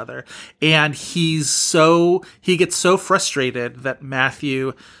to each other. And he gets so frustrated that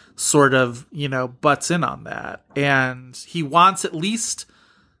Matthew sort of, butts in on that. And he wants at least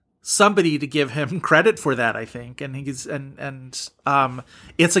somebody to give him credit for that, I think. And it's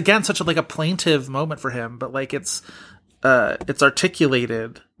again such a plaintive moment for him, but like it's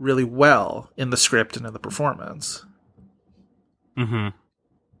articulated really well in the script and in the performance. Mm-hmm.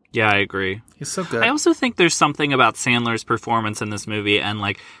 Yeah, I agree. He's so good. I also think there's something about Sandler's performance in this movie, and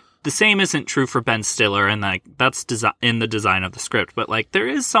like, the same isn't true for Ben Stiller, and like that's in the design of the script. But like, there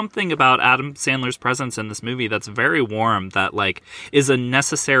is something about Adam Sandler's presence in this movie that's very warm, that like is a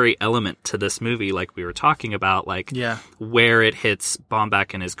necessary element to this movie. Like we were talking about, like where it hits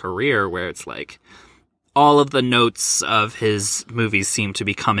Baumbach in his career, where it's like all of the notes of his movies seem to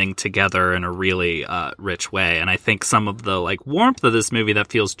be coming together in a really rich way. And I think some of the like warmth of this movie that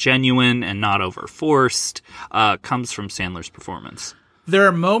feels genuine and not overforced comes from Sandler's performance. There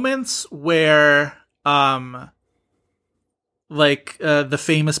are moments where, the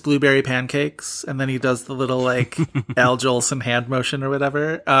famous blueberry pancakes, and then he does the little, like, Al Jolson hand motion or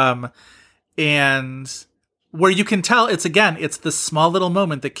whatever, and where you can tell it's this small little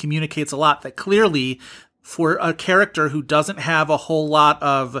moment that communicates a lot, that clearly, for a character who doesn't have a whole lot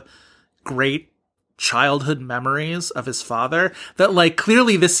of great childhood memories of his father, that like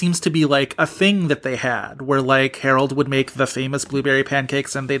clearly this seems to be like a thing that they had, where like Harold would make the famous blueberry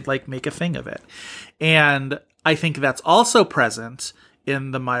pancakes and they'd like make a thing of it. And I think that's also present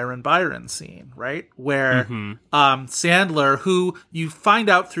in the Myron Byron scene, right? Where Sandler, who you find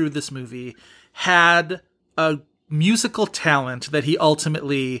out through this movie, had a musical talent that he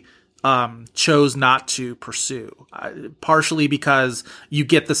ultimately chose not to pursue, partially because you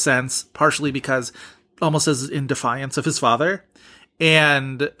get the sense, partially because almost as in defiance of his father,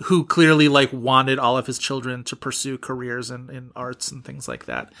 and who clearly like wanted all of his children to pursue careers in arts and things like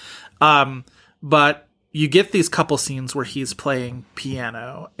that. But you get these couple scenes where he's playing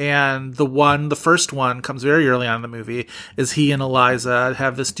piano, and the first one comes very early on in the movie, is he and Eliza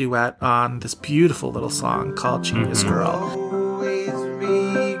have this duet on this beautiful little song called Genius Girl.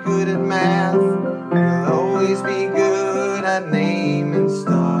 Good at math, you'll always be good at naming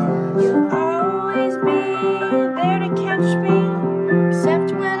stars. Always be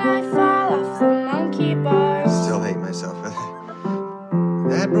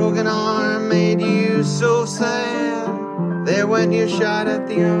when you shot at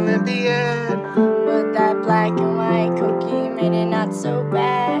the Olympiad. But that black and white cookie made it not so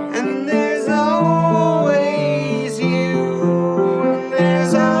bad. And there's always you, and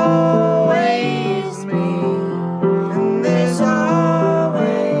there's always me, and there's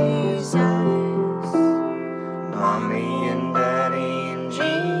always us. Mommy and Daddy and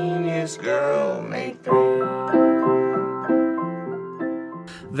Genius Girl make three.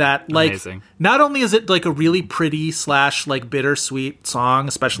 That, like, Amazing. not only is it like a really pretty / like bittersweet song,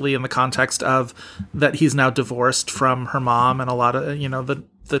 especially in the context of that he's now divorced from her mom, and a lot of,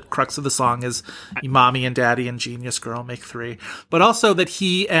 the crux of the song is Mommy and Daddy and Genius Girl make three, but also that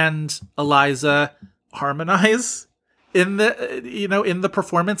he and Eliza harmonize in the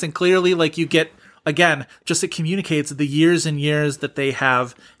performance, and clearly, like, you get, again, just it communicates the years and years that they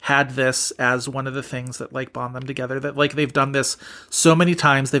have had this as one of the things that, like, bond them together, that, like, they've done this so many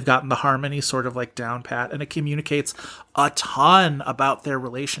times, they've gotten the harmony sort of, like, down pat, and it communicates a ton about their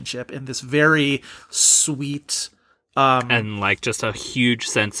relationship in this very sweet, and, like, just a huge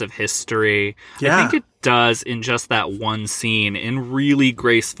sense of history. Yeah. I think it does in just that one scene in really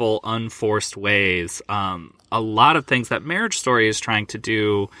graceful, unforced ways. A lot of things that Marriage Story is trying to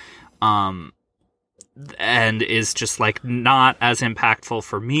do, and is just, like, not as impactful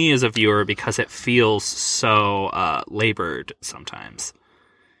for me as a viewer because it feels so labored sometimes.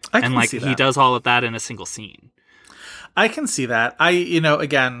 I can and, like, see that. he does all of that in a single scene. I can see that.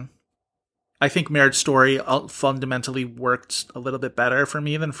 Again, I think Marriage Story fundamentally worked a little bit better for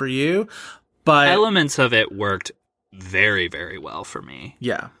me than for you, but Elements of it worked very, very well for me.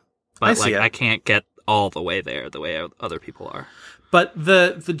 yeah, But, I see it. I can't get all the way there the way other people are. But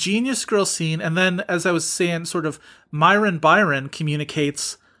the Genius Girl scene, and then, as I was saying, sort of Myron Byron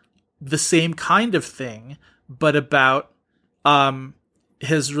communicates the same kind of thing, but about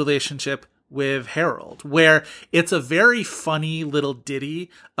his relationship with Harold, where it's a very funny little ditty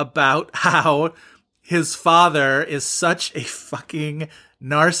about how his father is such a fucking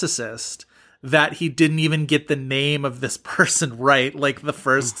narcissist that he didn't even get the name of this person right, like, the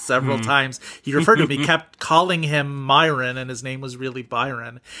first several times he referred to him. He kept calling him Myron, and his name was really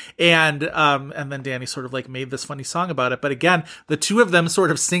Byron. And then Danny sort of, like, made this funny song about it. But again, the two of them sort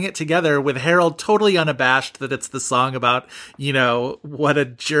of sing it together, with Harold totally unabashed that it's the song about, what a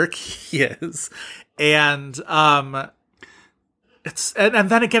jerk he is. And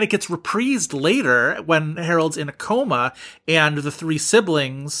and then again, it gets reprised later when Harold's in a coma and the three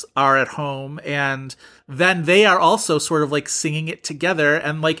siblings are at home, and then they are also sort of, like, singing it together,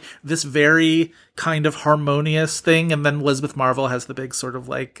 and, like, this very kind of harmonious thing. And then Elizabeth Marvel has the big sort of,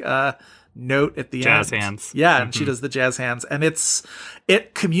 like, note at the Jazz end. hands. Yeah, and she does the jazz hands, and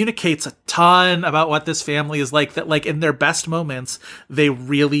it communicates a ton about what this family is like, that, like, in their best moments, they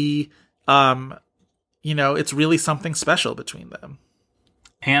really it's really something special between them.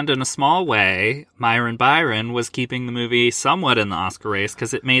 And in a small way, Myron Byron was keeping the movie somewhat in the Oscar race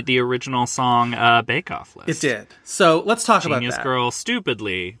because it made the original song Bake Off list. It did. So let's talk about that. Genius Girl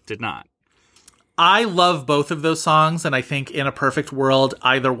stupidly did not. I love both of those songs, and I think in a perfect world,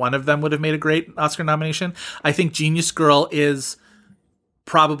 either one of them would have made a great Oscar nomination. I think Genius Girl is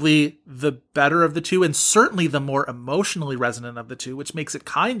probably the better of the two, and certainly the more emotionally resonant of the two, which makes it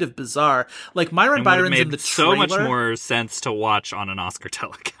kind of bizarre. Like, Myron Byron's in the trailer. So much more sense to watch on an Oscar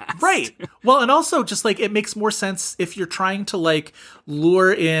telecast. Right. Well, and also just, like, it makes more sense if you're trying to, like,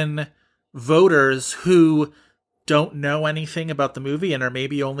 lure in voters who don't know anything about the movie and are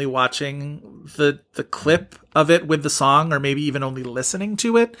maybe only watching the clip of it with the song, or maybe even only listening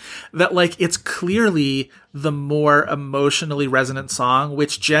to it, that, like, it's clearly the more emotionally resonant song,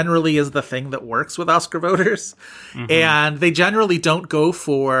 which generally is the thing that works with Oscar voters. Mm-hmm. And they generally don't go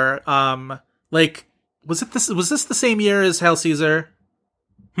for, was this the same year as Hail Caesar?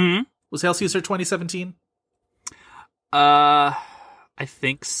 Was Hail Caesar 2017? I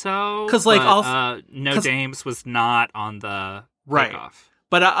think so. Because, like, No Dames was not on the right. Off.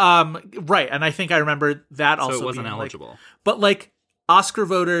 But right, and I think I remember that also. So it wasn't being, eligible. Like, but, like, Oscar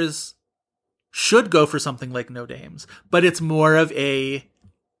voters should go for something like No Dames, but it's more of a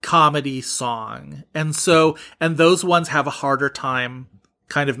comedy song, and those ones have a harder time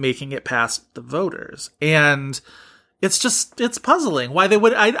kind of making it past the voters, and it's puzzling why they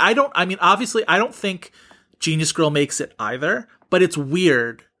would. Obviously, I don't think Genius Girl makes it either, but it's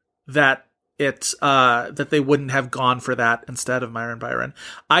weird that that they wouldn't have gone for that instead of Myron Byron.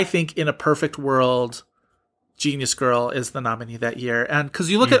 I think in a perfect world, Genius Girl is the nominee that year. And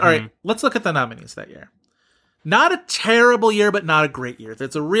because you look at, all right, let's look at the nominees that year. Not a terrible year, but not a great year.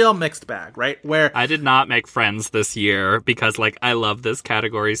 It's a real mixed bag, right? Where I did not make friends this year because, like, I love this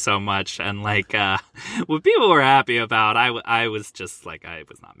category so much. And, like, what people were happy about, I was just, like, I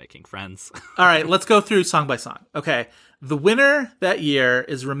was not making friends. All right, let's go through song by song. Okay, the winner that year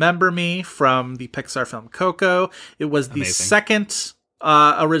is Remember Me from the Pixar film Coco. It was the second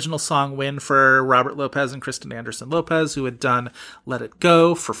original song win for Robert Lopez and Kristen Anderson Lopez, who had done Let It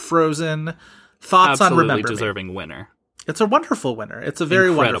Go for Frozen. Thoughts on Remember Me? Absolutely deserving winner. It's a wonderful winner. It's a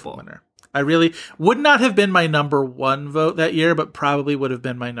very wonderful winner. I really would not have been my number one vote that year, but probably would have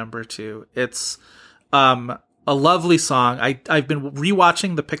been my number two. It's a lovely song. I've been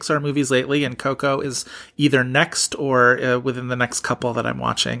rewatching the Pixar movies lately, and Coco is either next or within the next couple that I'm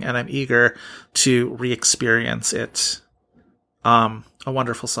watching, and I'm eager to re-experience it. A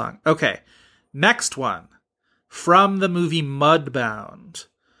wonderful song. Okay, next one from the movie Mudbound.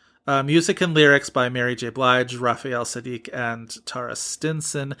 Music and lyrics by Mary J. Blige, Raphael Saadiq, and Tara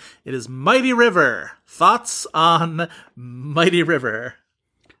Stinson. It is Mighty River. Thoughts on Mighty River?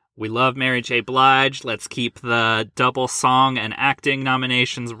 We love Mary J. Blige. Let's keep the double song and acting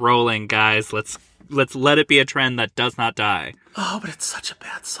nominations rolling, guys. Let's let it be a trend that does not die. Oh, but it's such a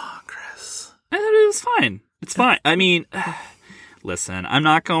bad song, Chris. It was fine. It's fine. I mean, listen, I'm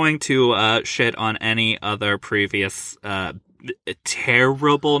not going to shit on any other previous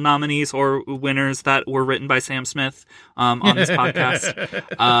terrible nominees or winners that were written by Sam Smith on this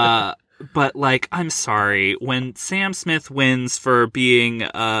podcast. But, like, I'm sorry. When Sam Smith wins for being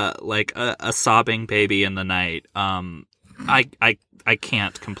like a sobbing baby in the night, I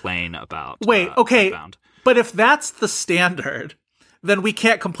can't complain about. Wait, okay, Mudbound. But if that's the standard, then we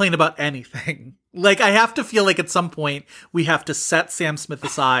can't complain about anything. Like, I have to feel like at some point we have to set Sam Smith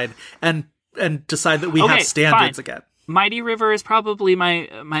aside and decide that we have standards again. Mighty River is probably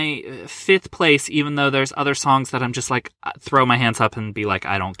my fifth place, even though there's other songs that I'm just like, throw my hands up and be like,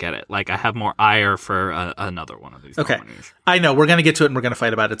 I don't get it. Like, I have more ire for another one of these nominees. I know. We're going to get to it and we're going to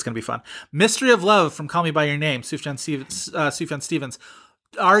fight about it. It's going to be fun. Mystery of Love from Call Me By Your Name, Sufjan Stevens.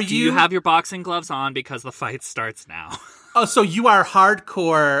 Do you have your boxing gloves on because the fight starts now? Oh, so you are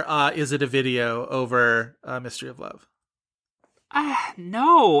hardcore, Is It a Video over Mystery of Love?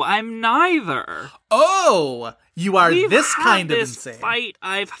 No, I'm neither. Oh, you are this kind of insane. Fight.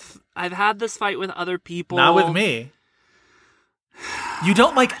 I've had this fight with other people. Not with me. You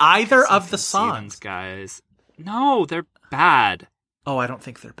don't like either of the songs, guys. No, they're bad. Oh, I don't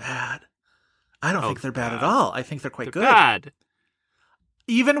think they're bad. I don't think they're bad at all. I think they're quite good. Bad.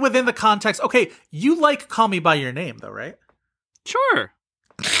 Even within the context. Okay, you like Call Me By Your Name, though, right? Sure.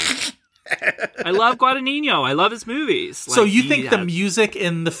 I love Guadagnino. I love his movies. So you think the music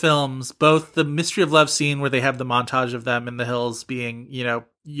in the films, both the Mystery of Love scene where they have the montage of them in the hills being,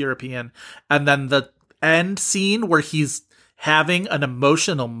 European, and then the end scene where he's having an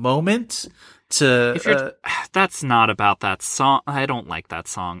emotional moment that's not about that song. I don't like that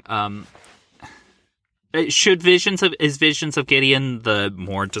song. Is Visions of Gideon the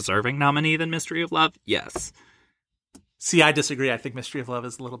more deserving nominee than Mystery of Love? Yes. See, I disagree. I think Mystery of Love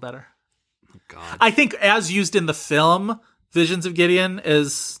is a little better. Oh, God. I think as used in the film, Visions of Gideon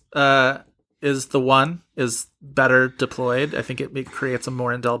is better deployed. I think it creates a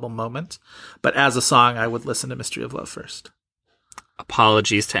more indelible moment. But as a song, I would listen to Mystery of Love first.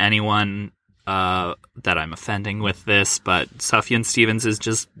 Apologies to anyone that I'm offending with this, but Sufjan Stevens is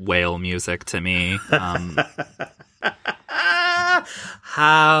just whale music to me.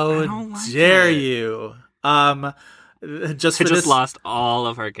 How dare you? Just lost all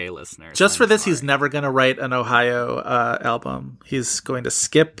of our gay listeners. Just for this, he's never going to write an Ohio album. He's going to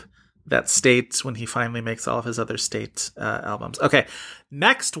skip that state when he finally makes all of his other state albums. Okay,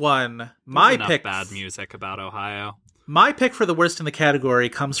 next one. My pick. Bad music about Ohio. My pick for the worst in the category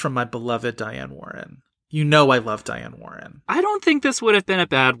comes from my beloved Diane Warren. You know I love Diane Warren. I don't think this would have been a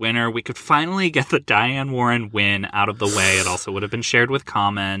bad winner. We could finally get the Diane Warren win out of the way. It also would have been shared with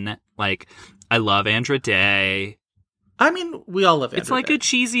Common. Like, I love Andra Day. I mean, we all love Andra It's like Day. A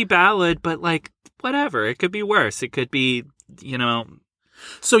cheesy ballad, but like, whatever. It could be worse. It could be,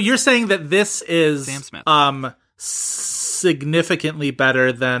 So you're saying that this is Sam Smith. Significantly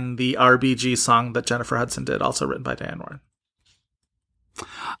better than the RBG song that Jennifer Hudson did, also written by Diane Warren.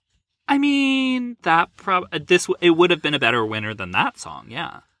 I mean, it would have been a better winner than that song,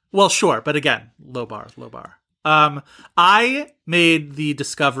 yeah. Well, sure, but again, low bar. I made the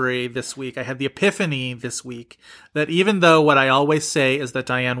discovery this week. I had the epiphany this week that even though what I always say is that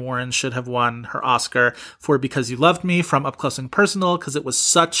Diane Warren should have won her Oscar for Because You Loved Me from Up Close and Personal, because it was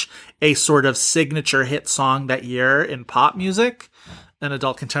such a sort of signature hit song that year in pop music and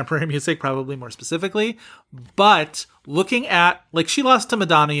adult contemporary music, probably more specifically. But looking at, like, she lost to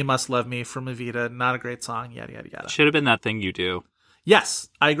Madonna, You Must Love Me from Evita, not a great song, yada, yada, yada. Should have been That Thing You Do. Yes,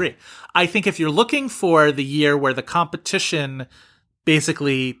 I agree. I think if you're looking for the year where the competition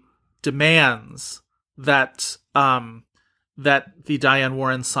basically demands that that the Diane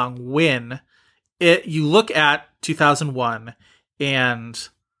Warren song win, you look at 2001 and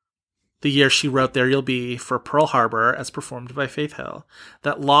the year she wrote There You'll Be for Pearl Harbor as performed by Faith Hill,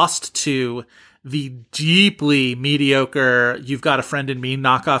 that lost to the deeply mediocre You've Got a Friend in Me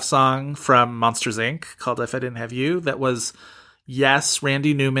knockoff song from Monsters, Inc. called If I Didn't Have You, that was, yes,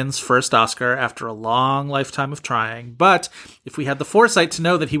 Randy Newman's first Oscar after a long lifetime of trying. But if we had the foresight to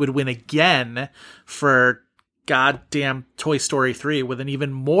know that he would win again for goddamn Toy Story 3 with an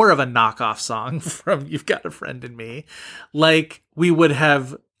even more of a knockoff song from You've Got a Friend in Me, like, we would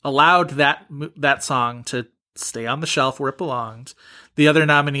have allowed that song to stay on the shelf where it belonged. The other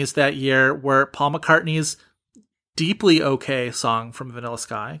nominees that year were Paul McCartney's deeply okay song from Vanilla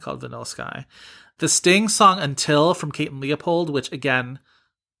Sky called Vanilla Sky. The Sting song Until from Kate and Leopold, which, again,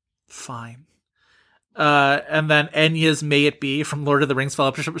 fine. And then Enya's May It Be from Lord of the Rings,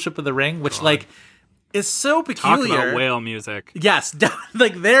 Fellowship of the Ring, which, like, is so peculiar. Talk about whale music. Yes,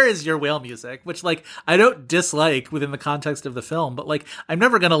 like, there is your whale music, which, like, I don't dislike within the context of the film, but, like, I'm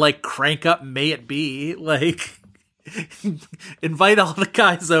never gonna, like, crank up May It Be, like... invite all the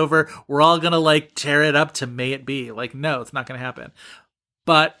guys over, we're all gonna, like, tear it up to May It Be. Like, no, it's not gonna happen.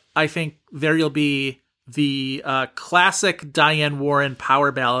 But I think There You'll Be, the classic Diane Warren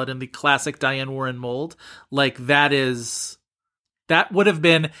power ballad in the classic Diane Warren mold, like, that would have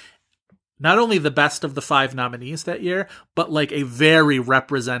been not only the best of the 5 nominees that year, but, like, a very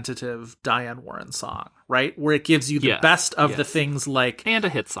representative Diane Warren song, right? Where it gives you the best of the things, like... And a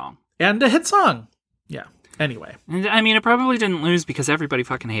hit song. Yeah. Anyway. And, I mean, it probably didn't lose because everybody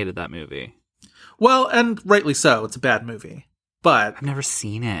fucking hated that movie. Well, and rightly so. It's a bad movie. But... I've never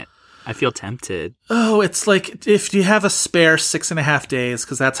seen it. I feel tempted. Oh, it's like, if you have a spare 6.5 days,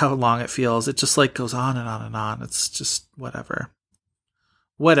 because that's how long it feels, it just, like, goes on and on and on. It's just whatever.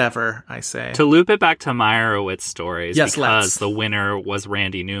 Whatever, I say. To loop it back to Meyerowitz stories, yes, because the winner was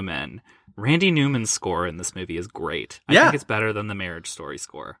Randy Newman. Randy Newman's score in this movie is great. I think it's better than the Marriage Story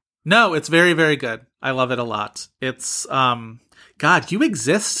score. No, it's very, very good. I love it a lot. It's, God, you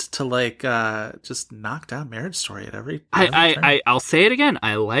exist to, like, just knock down Marriage Story at every I'll say it again.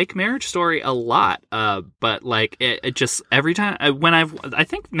 I like Marriage Story a lot. But, like, it just, every time, I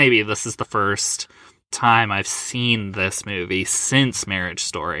think maybe this is the first time I've seen this movie since Marriage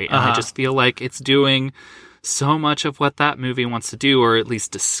Story. And I just feel like it's doing so much of what that movie wants to do, or at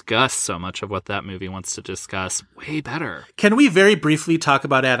least discuss so much of what that movie wants to discuss, way better. Can we very briefly talk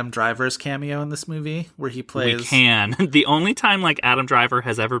about Adam Driver's cameo in this movie, where he plays... We can. The only time, like, Adam Driver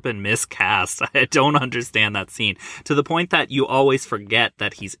has ever been miscast, I don't understand that scene, to the point that you always forget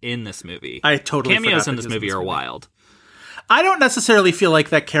that he's in this movie. I totally Cameos in this movie are wild. I don't necessarily feel like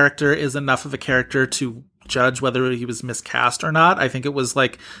that character is enough of a character to judge whether he was miscast or not. I think it was,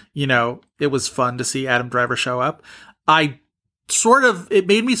 like, you know, it was fun to see Adam Driver show up. It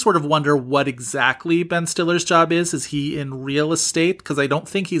made me sort of wonder what exactly Ben Stiller's job is. Is he in real estate? Because I don't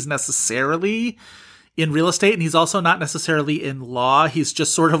think he's necessarily in real estate, and he's also not necessarily in law. He's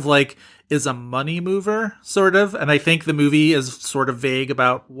just sort of, like, is a money mover, sort of. And I think the movie is sort of vague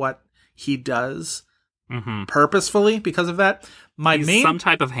about what he does purposefully because of that. He's some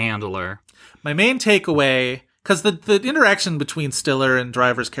type of handler. My main takeaway, because the interaction between Stiller and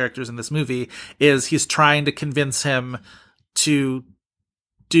Driver's characters in this movie is he's trying to convince him to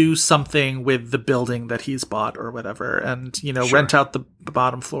do something with the building that he's bought or whatever, and, you know, rent out the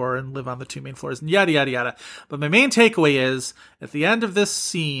bottom floor and live on the 2 main floors and yada, yada, yada. But my main takeaway is, at the end of this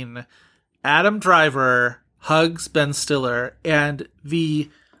scene, Adam Driver hugs Ben Stiller, and the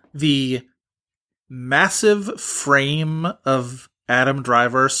massive frame of Adam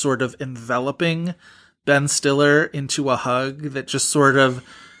Driver sort of enveloping Ben Stiller into a hug that just sort of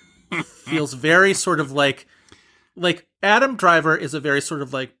feels very sort of like Adam Driver is a very sort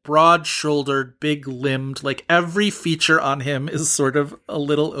of, like, broad-shouldered, big-limbed, like, every feature on him is sort of a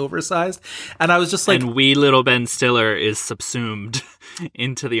little oversized. And I was just like... And wee little Ben Stiller is subsumed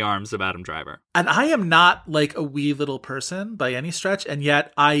into the arms of Adam Driver. And I am not like a wee little person by any stretch, and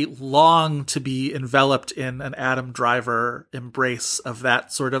yet I long to be enveloped in an Adam Driver embrace of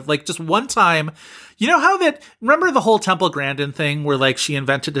that sort of like just one time. You know how remember the whole Temple Grandin thing where like she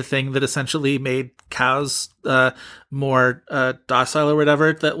invented a thing that essentially made cows more docile or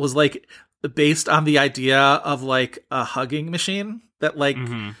whatever, that was like based on the idea of like a hugging machine that like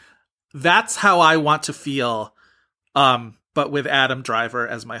that's how I want to feel. But with Adam Driver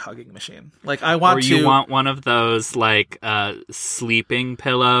as my hugging machine. Like I want you want one of those like sleeping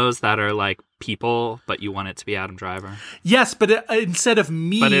pillows that are like people, but you want it to be Adam Driver. Yes, but instead of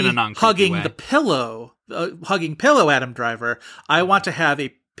me hugging the pillow, hugging pillow Adam Driver, I want to have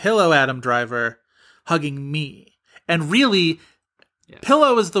a pillow Adam Driver hugging me. And really,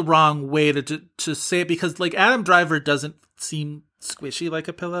 pillow is the wrong way to say it, because like Adam Driver doesn't seem squishy like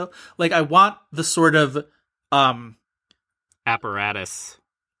a pillow. Like I want the sort of apparatus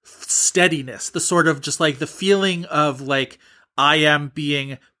steadiness, the sort of just like the feeling of like I am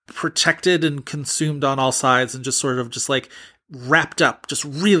being protected and consumed on all sides and just sort of just like wrapped up, just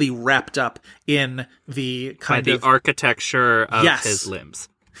really wrapped up in the kind of the architecture of his limbs.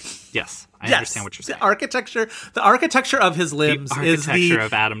 Yes. I understand what you're saying. The architecture of his limbs is the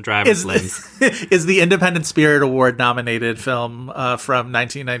of Adam Driver's limbs. Is the Independent Spirit Award nominated film from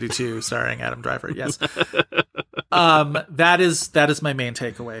 1992 starring Adam Driver. Yes. That is my main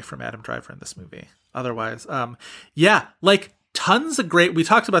takeaway from Adam Driver in this movie. Otherwise, like tons of great. We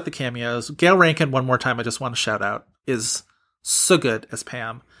talked about the cameos. Gail Rankin, one more time, I just want to shout out, is so good as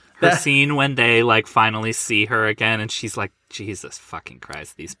Pam. Her scene when they like finally see her again, and she's like, "Jesus fucking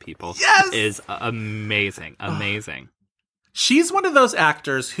Christ, these people!" Is amazing, amazing. She's one of those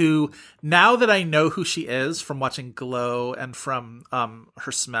actors who, now that I know who she is from watching Glow and from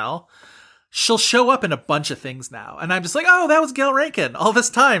her Smell, she'll show up in a bunch of things now, and I'm just like, "Oh, that was Gail Rankin all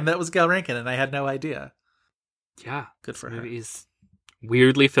this time. That was Gail Rankin," and I had no idea. Yeah, good for her. He's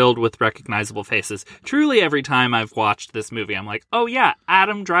weirdly filled with recognizable faces. Truly, every time I've watched this movie, I'm like, oh yeah,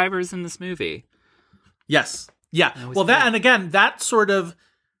 Adam Driver's in this movie. Yes. Yeah. Well, that, and again, that sort of,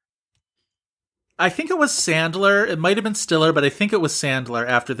 I think it was Sandler, it might have been Stiller, but I think it was Sandler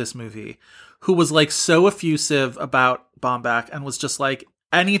after this movie, who was like so effusive about Baumbach and was just like,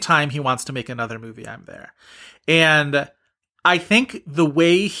 anytime he wants to make another movie, I'm there. And I think the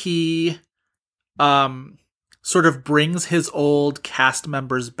way he, sort of brings his old cast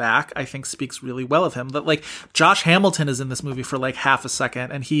members back, I think speaks really well of him. That like Josh Hamilton is in this movie for like half a second,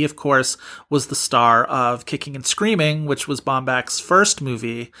 and he of course was the star of Kicking and Screaming, which was Baumbach's first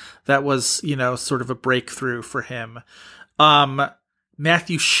movie that was, you know, sort of a breakthrough for him.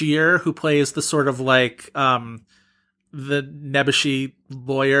 Matthew Shear, who plays the sort of like the nebbishy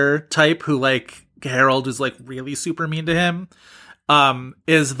lawyer type who like Harold is like really super mean to him.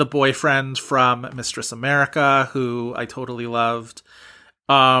 Is the boyfriend from Mistress America, who I totally loved.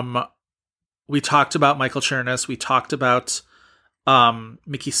 We talked about Michael Chernus. We talked about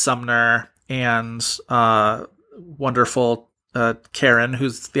Mickey Sumner and wonderful Karen,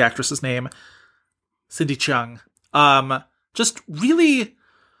 who's the actress's name, Cindy Chung. Just really,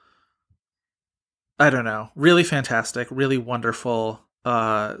 I don't know, really fantastic, really wonderful,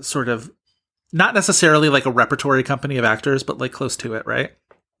 sort of, not necessarily like a repertory company of actors, but like close to it, right?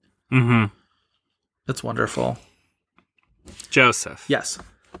 Mm-hmm. It's wonderful. Joseph. Yes.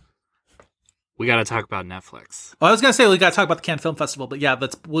 We got to talk about Netflix. Well, I was going to say we got to talk about the Cannes Film Festival, but yeah,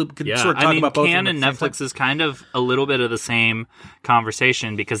 we can sort of talk about both. Cannes and Netflix is kind of a little bit of the same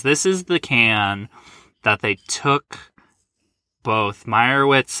conversation, because this is the Cannes that they took both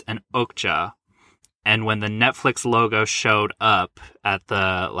Meyerowitz and Okja, and when the Netflix logo showed up at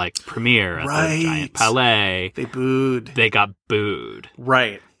the like premiere at the Giant Palais, they got booed.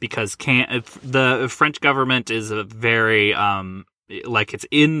 Right. Because the French government is a very like it's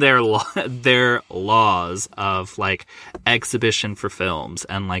in their laws of like exhibition for films,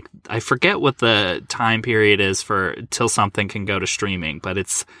 and like I forget what the time period is for till something can go to streaming, but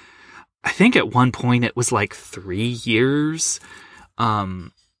it's, I think at one point it was like 3 years.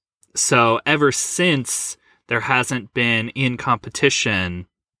 So ever since, there hasn't been in competition.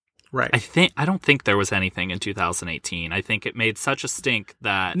 Right. I don't think there was anything in 2018. I think it made such a stink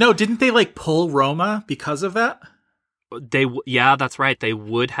that... No, didn't they like pull Roma because of that? Yeah, that's right. They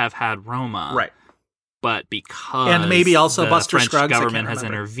would have had Roma. Right. but because and maybe also the Buster French Scruggs, government has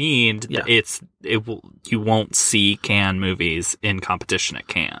intervened, Yeah. you won't see Cannes movies in competition at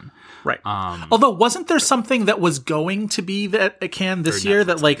Cannes. Right. Although, wasn't there something that was going to be that at Cannes this year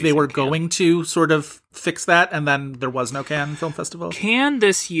that like they were going to sort of fix that, and then there was no Cannes Film Festival? Cannes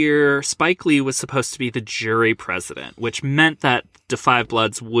this year, Spike Lee was supposed to be the jury president, which meant that Da 5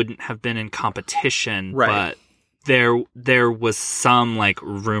 Bloods wouldn't have been in competition, Right. but there was some like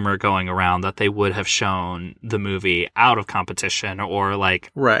rumor going around that they would have shown the movie out of competition, or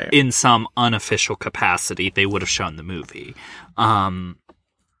like Right. in some unofficial capacity they would have shown the movie.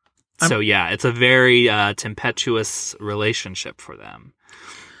 So yeah, it's a very tempestuous relationship for them.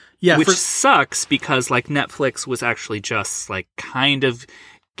 Yeah, which sucks because like Netflix was actually just like kind of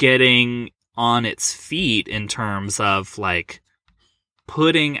getting on its feet in terms of like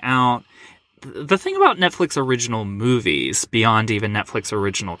putting out the thing about Netflix original movies beyond even Netflix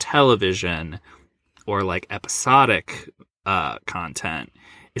original television or like episodic content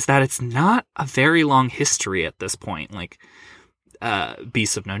is that it's not a very long history at this point. Like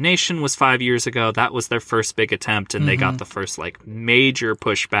Beasts of No Nation was 5 years ago. That was their first big attempt, and they got the first like major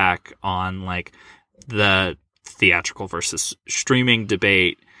pushback on like the theatrical versus streaming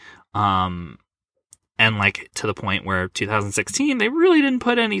debate. And like to the point where 2016 they really didn't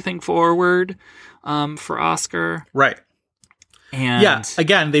put anything forward for Oscar. Right. And yeah,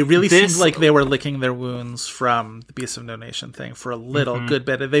 again, they really seemed like they were licking their wounds from the Beasts of No Nation thing for a little good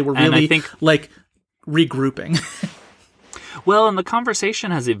bit. They were really like regrouping. Well, and the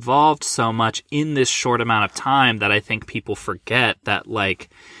conversation has evolved so much in this short amount of time that I think people forget that, like,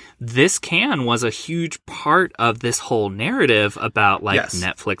 this Cannes was a huge part of this whole narrative about, like,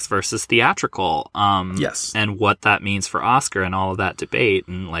 Netflix versus theatrical. And what that means for Oscar and all of that debate.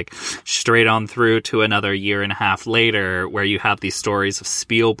 And, like, straight on through to another year and a half later where you have these stories of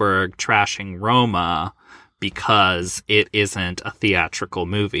Spielberg trashing Roma because it isn't a theatrical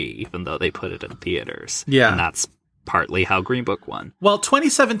movie, even though they put it in theaters. Yeah. And that's partly how Green Book won. Well,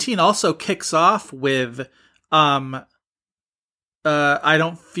 2017 also kicks off with I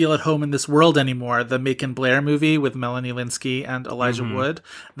Don't Feel at Home in This World Anymore, the Macon Blair movie with Melanie Linsky and Elijah Wood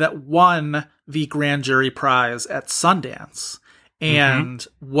that won the grand jury prize at Sundance and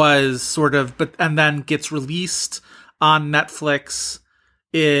was sort of and then gets released on Netflix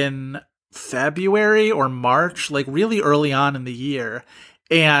in February or March, like really early on in the year,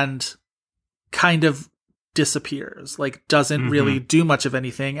 and kind of disappears, like doesn't really do much of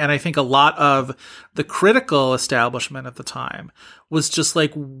anything. And I think a lot of the critical establishment at the time was just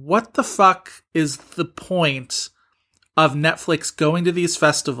like, what the fuck is the point of Netflix going to these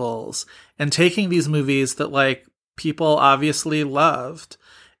festivals and taking these movies that like people obviously loved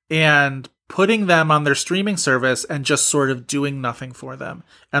and putting them on their streaming service and just sort of doing nothing for them.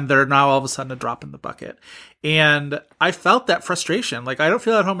 And they're now all of a sudden a drop in the bucket. And I felt that frustration. Like, I Don't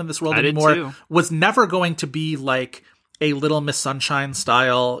Feel at Home in This World Anymore was never going to be like a Little Miss Sunshine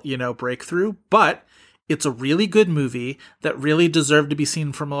style, you know, breakthrough, but it's a really good movie that really deserved to be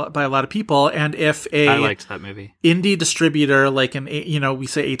seen by a lot of people. And if I liked that movie. Indie distributor, like we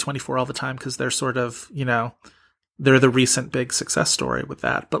say A24 all the time because they're sort of, you know, they're the recent big success story with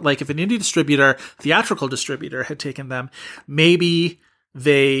that. But like if an indie distributor, theatrical distributor had taken them, maybe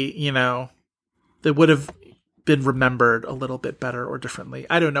they would have been remembered a little bit better or differently.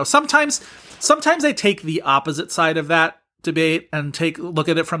 I don't know. Sometimes I take the opposite side of that debate and look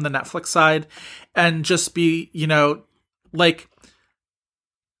at it from the Netflix side and just be, you know, like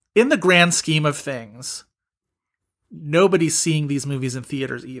in the grand scheme of things, nobody's seeing these movies in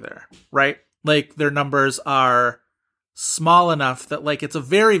theaters either, right? Like their numbers are small enough that like it's a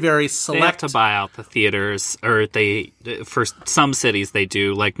very, very select. They have to buy out the theaters, or for some cities they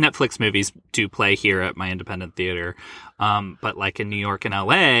do. Like Netflix movies do play here at my independent theater, but like in New York and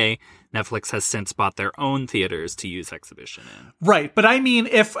LA, Netflix has since bought their own theaters to use exhibition in. Right, but I mean,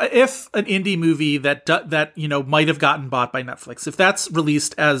 if an indie movie that you know might have gotten bought by Netflix, if that's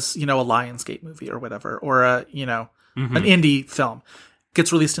released as you know a Lionsgate movie or whatever, or a you know an indie film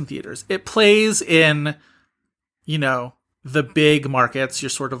gets released in theaters, it plays in you know the big markets, your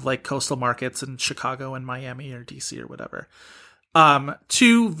sort of like coastal markets in Chicago and Miami or DC or whatever.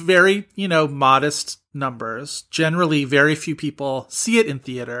 Two very you know modest numbers. Generally, very few people see it in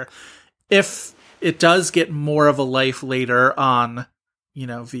theater. If it does get more of a life later on, you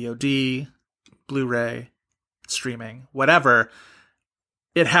know, VOD, Blu-ray, streaming, whatever,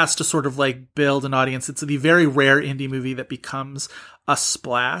 it has to sort of like build an audience. It's the very rare indie movie that becomes a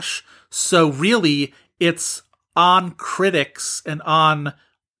splash. So really, it's on critics and on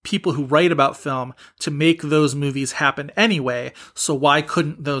people who write about film to make those movies happen anyway. So why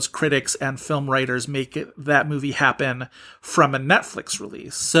couldn't those critics and film writers make that movie happen from a Netflix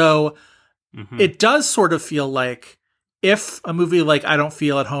release? So it does sort of feel like if a movie like I Don't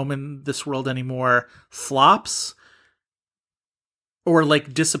Feel at Home in This World Anymore flops or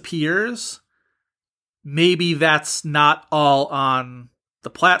like disappears, maybe that's not all on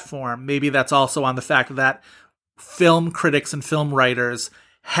the platform. Maybe that's also on the fact that film critics and film writers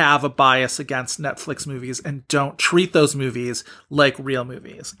have a bias against Netflix movies and don't treat those movies like real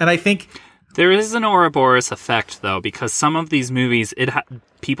movies. And I think there is an Ouroboros effect, though, because some of these movies,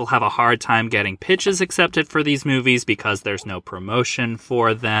 people have a hard time getting pitches accepted for these movies because there's no promotion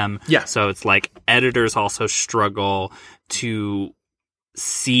for them. Yeah. So it's like editors also struggle to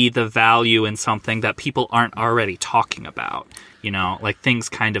see the value in something that people aren't already talking about. You know, like things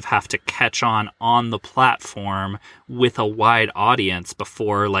kind of have to catch on the platform with a wide audience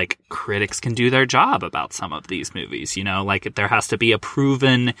before like critics can do their job about some of these movies. You know, like there has to be a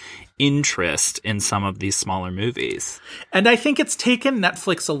proven interest in some of these smaller movies. And I think it's taken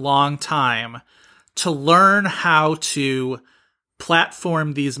Netflix a long time to learn how to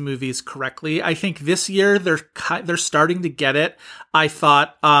platform these movies correctly. I think this year they're starting to get it. I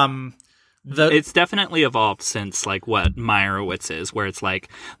thought it's definitely evolved since like what Meyerowitz is, where it's like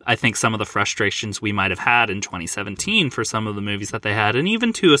I think some of the frustrations we might have had in 2017 for some of the movies that they had, and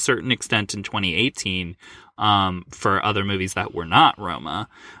even to a certain extent in 2018 for other movies that were not Roma.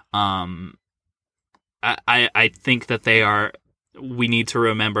 I think that we need to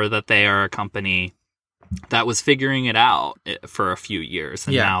remember that they are a company that was figuring it out for a few years,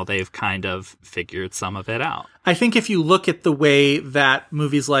 and now they've kind of figured some of it out. I think if you look at the way that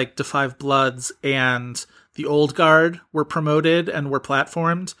movies like Da 5 Bloods and The Old Guard were promoted and were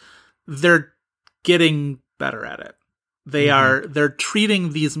platformed, they're getting better at it. They're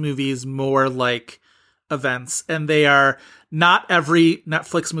treating these movies more like events, and not every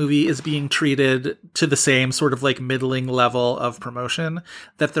Netflix movie is being treated to the same sort of like middling level of promotion.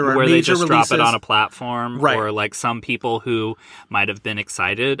 That there are where major they just releases, drop it on a platform, right? Or like some people who might have been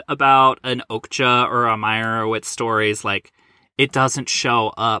excited about an Okja or a Meyerowitz stories, like it doesn't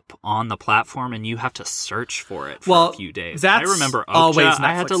show up on the platform, and you have to search for it for a few days. I remember Okja. Always Netflix's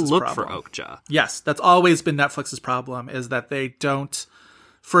I had to look problem. for Okja. Yes, that's always been Netflix's problem, is that they don't.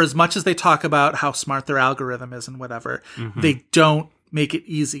 For as much as they talk about how smart their algorithm is and whatever, they don't make it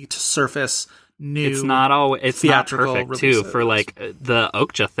easy to surface new. It's not theatrical perfect releases. too. For like the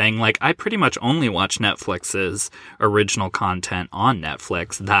Okja thing, like I pretty much only watch Netflix's original content on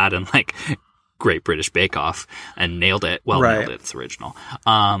Netflix. That and like Great British Bake Off, and nailed it. Well, right. Nailed it. It's original.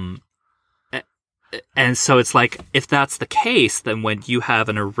 And so it's like, if that's the case, then when you have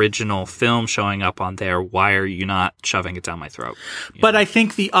an original film showing up on there, why are you not shoving it down my throat? But I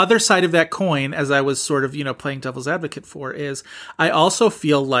think the other side of that coin, as I was sort of, playing devil's advocate for, is I also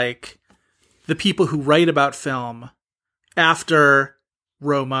feel like the people who write about film after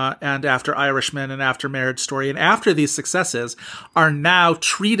Roma and after Irishman and after Marriage Story and after these successes are now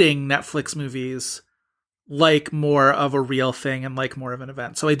treating Netflix movies like more of a real thing and like more of an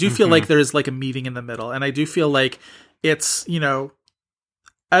event. So I do feel like there's like a meeting in the middle. And I do feel like it's,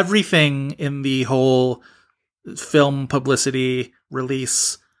 everything in the whole film publicity,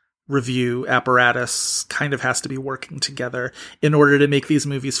 release, review apparatus kind of has to be working together in order to make these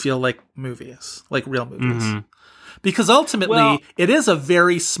movies feel like movies, like real movies. Because ultimately it is a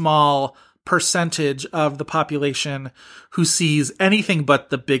very small percentage of the population who sees anything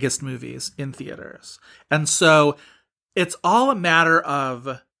but the biggest movies in theaters. And so it's all a matter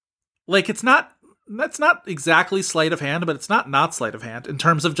of like, that's not exactly sleight of hand, but it's not sleight of hand in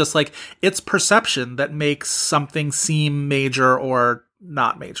terms of just like it's perception that makes something seem major or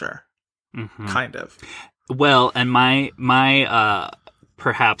not major, kind of. Well, and my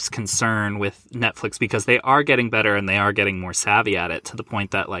perhaps concern with Netflix, because they are getting better and they are getting more savvy at it, to the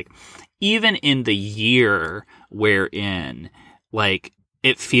point that like even in the year we're in, like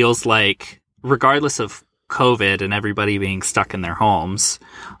it feels like regardless of COVID and everybody being stuck in their homes,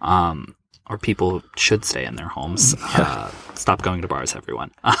 or people should stay in their homes. Stop going to bars,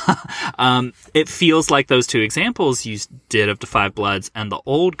 everyone. It feels like those two examples you did of Da 5 Bloods and The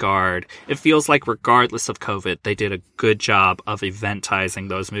Old Guard, it feels like regardless of COVID, they did a good job of eventizing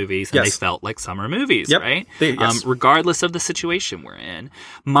those movies, and they felt like summer movies, right? Regardless of the situation we're in.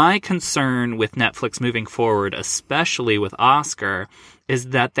 My concern with Netflix moving forward, especially with Oscar, is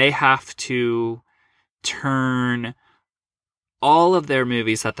that they have to turn all of their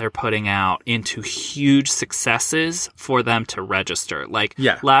movies that they're putting out into huge successes for them to register. Like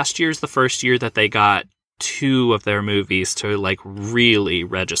last year's the first year that they got two of their movies to like really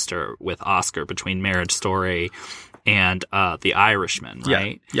register with Oscar, between Marriage Story and The Irishman,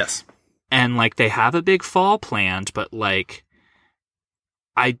 right? Yeah. Yes. And like they have a big fall planned, but like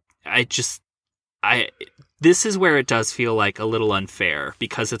this is where it does feel like a little unfair,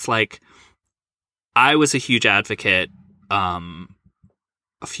 because it's like I was a huge advocate a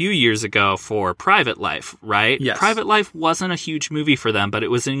few years ago for Private Life, right? Yes. Private Life wasn't a huge movie for them, but it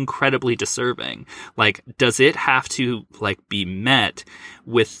was incredibly deserving. Like, does it have to like be met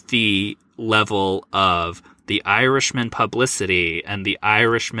with the level of The Irishman publicity and The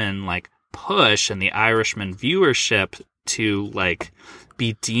Irishman like push and The Irishman viewership to like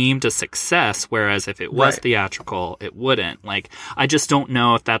be deemed a success, whereas if it was theatrical, it wouldn't? Like, I just don't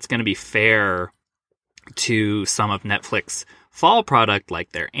know if that's going to be fair to some of Netflix fall product,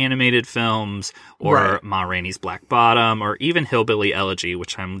 like their animated films or Ma Rainey's Black Bottom or even Hillbilly Elegy,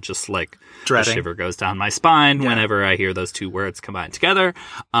 which I'm just like, a shiver goes down my spine whenever I hear those two words combined together.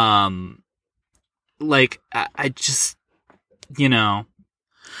 Like, I just, you know,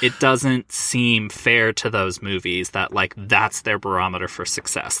 it doesn't seem fair to those movies that like that's their barometer for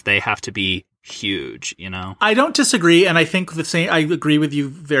success. They have to be huge, you know? I don't disagree, and I think the same. I agree with you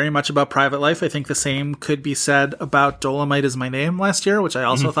very much about Private Life. I think the same could be said about Dolomite Is My Name last year, which I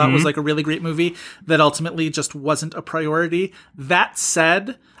also thought was like a really great movie that ultimately just wasn't a priority. That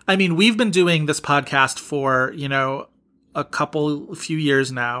said, I mean, we've been doing this podcast for, you know, a few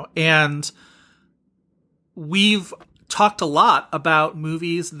years now, and we've talked a lot about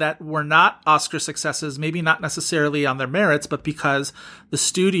movies that were not Oscar successes, maybe not necessarily on their merits, but because the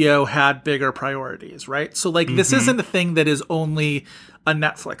studio had bigger priorities, right? So like this isn't a thing that is only a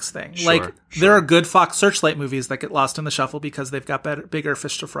Netflix thing. There are good Fox Searchlight movies that get lost in the shuffle because they've got bigger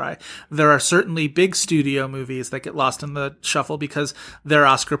fish to fry. There are certainly big studio movies that get lost in the shuffle because their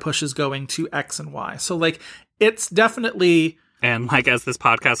Oscar push is going to X and Y. So like it's definitely... And like, as this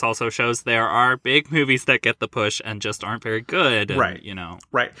podcast also shows, there are big movies that get the push and just aren't very good. And, you know.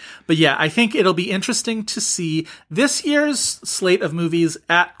 Right. But yeah, I think it'll be interesting to see. This year's slate of movies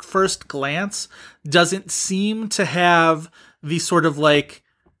at first glance doesn't seem to have the sort of like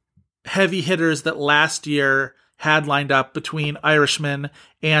heavy hitters that last year had lined up between Irishman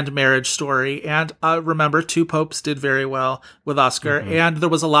and Marriage Story. And remember, Two Popes did very well with Oscar. And there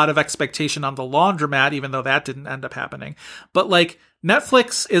was a lot of expectation on The Laundromat, even though that didn't end up happening. But like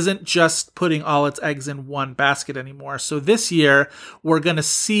Netflix isn't just putting all its eggs in one basket anymore. So this year, we're going to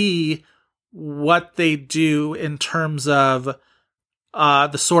see what they do in terms of the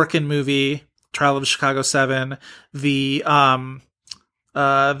Sorkin movie, Trial of the Chicago 7, the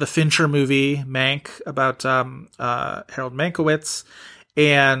Fincher movie, Mank, about Harold Mankiewicz.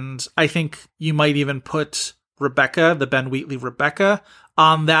 And I think you might even put Rebecca, the Ben Wheatley Rebecca,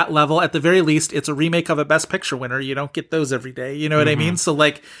 on that level. At the very least, it's a remake of a Best Picture winner. You don't get those every day. You know what I mean? So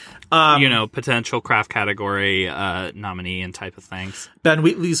like... you know, potential craft category nominee and type of things. Ben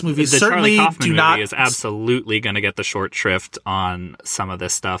Wheatley's movies certainly do not... movie is absolutely going to get the short shrift on some of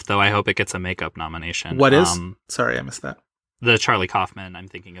this stuff, though I hope it gets a makeup nomination. What is? Sorry, I missed that. The Charlie Kaufman, I'm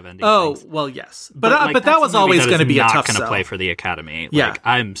thinking of ending. Oh, things. Well, yes, but that was always going to be a tough sell. Not going to play for the Academy. Like,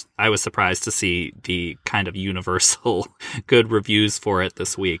 I was surprised to see the kind of universal good reviews for it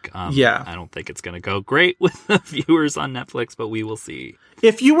this week. I don't think it's going to go great with the viewers on Netflix, but we will see.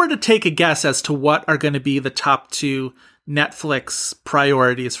 If you were to take a guess as to what are going to be the top two Netflix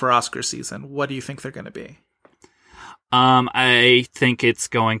priorities for Oscar season, what do you think they're going to be? I think it's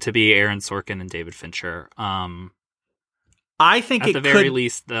going to be Aaron Sorkin and David Fincher. I think at the very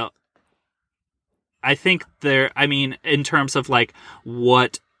least, though, I think I mean, in terms of like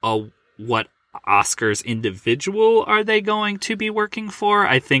what Oscars individual are they going to be working for?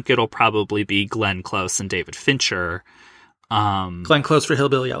 I think it'll probably be Glenn Close and David Fincher. Glenn Close for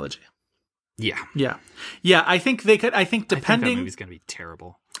Hillbilly Elegy. Yeah. I think they could. I think depending, I think that movie's going to be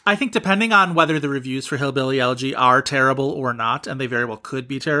terrible. I think depending on whether the reviews for Hillbilly Elegy are terrible or not, and they very well could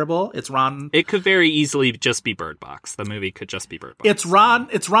be terrible. It could very easily just be Bird Box. The movie could just be Bird Box.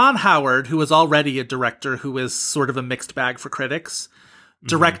 It's Ron Howard, who is already a director who is sort of a mixed bag for critics,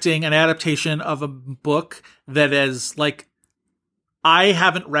 directing an adaptation of a book that is like, I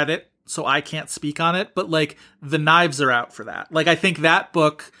haven't read it, so I can't speak on it, but like the knives are out for that. Like, I think that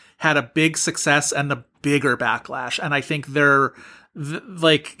book had a big success and a bigger backlash, and I think they're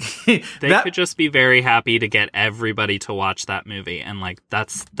like they could just be very happy to get everybody to watch that movie, and like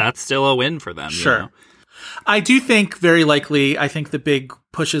that's still a win for them. Sure. You know? I do think very likely, I think the big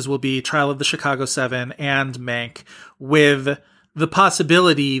pushes will be Trial of the Chicago 7 and Mank, with the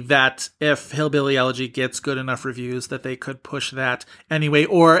possibility that if Hillbilly Elegy gets good enough reviews that they could push that anyway,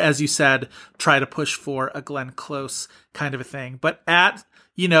 or as you said, try to push for a Glenn Close kind of a thing. But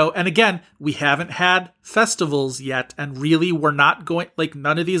and again, we haven't had festivals yet, and really we're not going, like,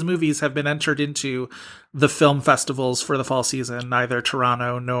 none of these movies have been entered into the film festivals for the fall season, neither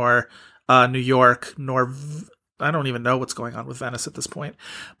Toronto nor New York, nor I don't even know what's going on with Venice at this point.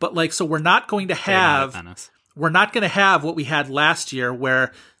 But like, so we're not going to have what we had last year,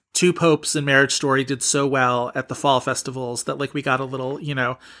 where Two Popes and Marriage Story did so well at the fall festivals that like we got a little,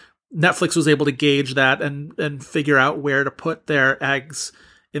 Netflix was able to gauge that and figure out where to put their eggs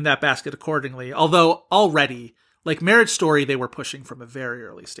in that basket accordingly. Although already, like Marriage Story, they were pushing from a very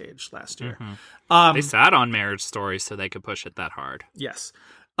early stage last year. They sat on Marriage Story so they could push it that hard. Yes.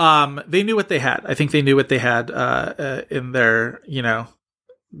 They knew what they had. I think they knew what they had in their,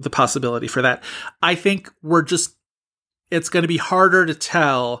 the possibility for that. I think it's going to be harder to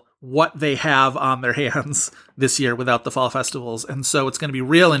tell what they have on their hands this year without the fall festivals. And so it's going to be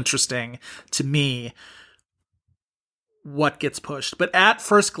real interesting to me what gets pushed. But at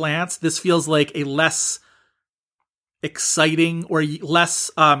first glance, this feels like a less exciting or less,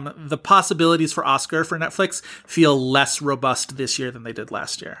 the possibilities for Oscar for Netflix feel less robust this year than they did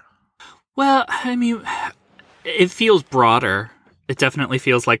last year. Well, I mean, it feels broader. It definitely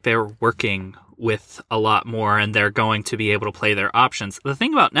feels like they're working with a lot more and they're going to be able to play their options. The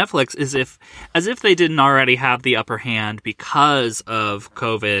thing about Netflix is as if they didn't already have the upper hand because of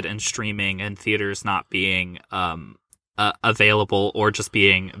COVID and streaming and theaters not being available or just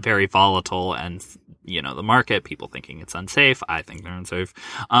being very volatile and, the market, people thinking it's unsafe. I think they're unsafe.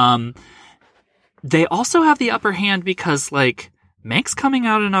 They also have the upper hand because like Mank's coming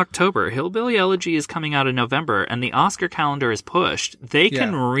out in October, Hillbilly Elegy is coming out in November, and the Oscar calendar is pushed. They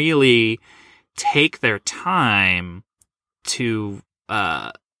can really take their time to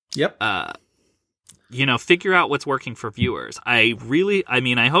figure out what's working for viewers. I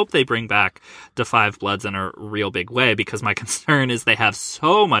hope they bring back Da 5 Bloods in a real big way, because my concern is they have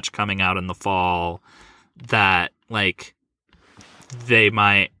so much coming out in the fall that like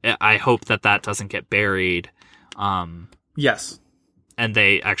I hope that doesn't get buried. Yes. And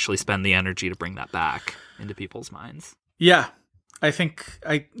they actually spend the energy to bring that back into people's minds. Yeah. I think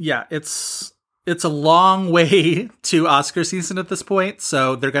it's a long way to Oscar season at this point,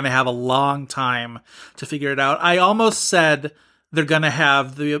 so they're going to have a long time to figure it out. I almost said they're going to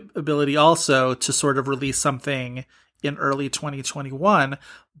have the ability also to sort of release something in early 2021,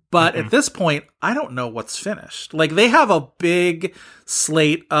 but at this point, I don't know what's finished. Like, they have a big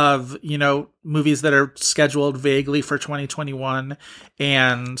slate of, movies that are scheduled vaguely for 2021,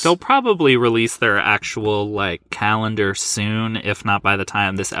 and they'll probably release their actual, like, calendar soon, if not by the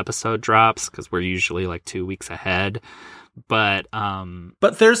time this episode drops, because we're usually, like, 2 weeks ahead. But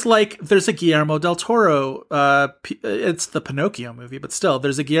there's a Guillermo del Toro, it's the Pinocchio movie, but still,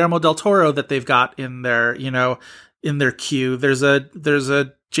 there's a Guillermo del Toro that they've got in their, in their queue. There's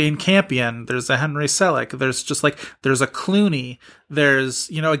a Jane Campion, there's a Henry Selick, there's a Clooney, there's,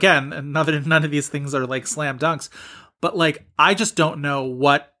 again, none of these things are like slam dunks, but like, I just don't know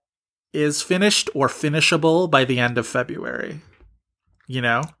what is finished or finishable by the end of February,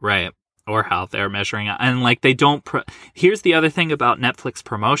 Right. Or how they're measuring it. And like, they don't, here's the other thing about Netflix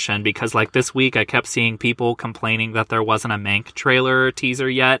promotion, because like this week I kept seeing people complaining that there wasn't a Mank trailer or teaser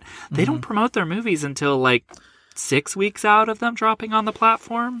yet. They don't promote their movies until like 6 weeks out of them dropping on the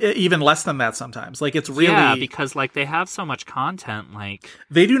platform. Even less than that sometimes. Like, it's really... because like they have so much content, like...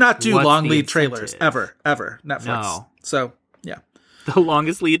 They do not do long lead trailers, ever, Netflix. No. So, yeah. The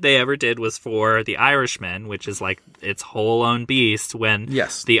longest lead they ever did was for The Irishman, which is like its whole own beast, when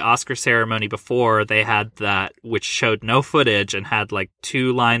the Oscar ceremony before, they had that, which showed no footage and had like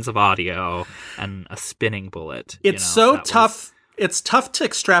 2 lines of audio and a spinning bullet. It's so tough... It's tough to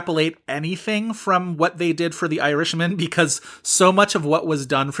extrapolate anything from what they did for The Irishman, because so much of what was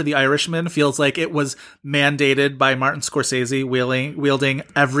done for The Irishman feels like it was mandated by Martin Scorsese wielding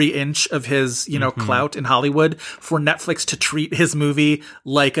every inch of his, clout in Hollywood for Netflix to treat his movie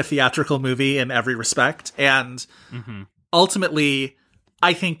like a theatrical movie in every respect. And ultimately,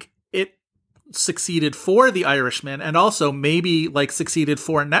 I think it succeeded for The Irishman, and also maybe like succeeded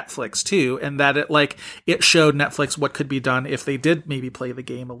for Netflix too, and that it showed Netflix what could be done if they did maybe play the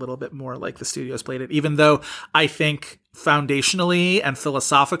game a little bit more like the studios played it. Even though I think foundationally and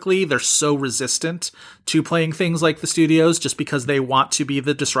philosophically, they're so resistant to playing things like the studios just because they want to be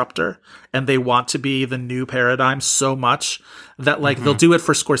the disruptor and they want to be the new paradigm so much that like they'll do it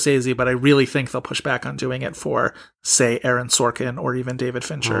for Scorsese, but I really think they'll push back on doing it for, say, Aaron Sorkin or even David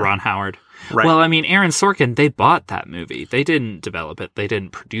Fincher. Ron Howard. Right. Well, I mean, Aaron Sorkin, they bought that movie. They didn't develop it. They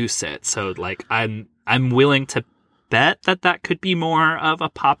didn't produce it. So like I'm willing to bet that could be more of a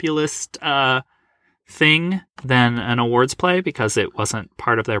populist thing than an awards play because it wasn't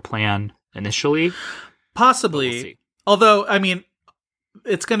part of their plan initially. Possibly. We'll see. Although, I mean,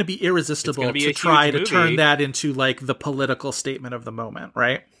 it's going to be irresistible be to a try huge to movie. turn that into like the political statement of the moment,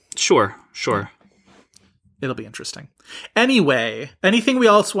 right? Sure. It'll be interesting. Anyway, anything we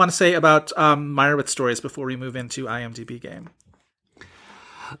also want to say about Meyerowitz stories before we move into IMDb game?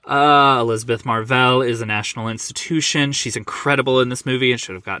 Elizabeth Marvell is a national institution. She's incredible in this movie and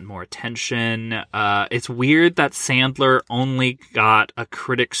should have gotten more attention. It's weird that Sandler only got a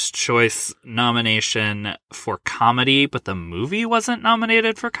Critics' Choice nomination for comedy, but the movie wasn't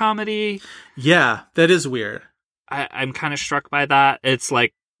nominated for comedy. Yeah, that is weird. I'm kind of struck by that. It's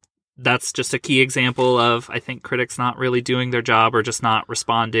like, that's just a key example of, I think, critics not really doing their job or just not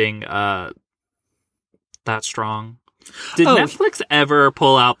responding that strong. Did Netflix ever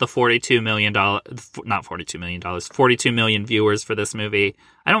pull out the $42 million, not $42 million, 42 million viewers for this movie?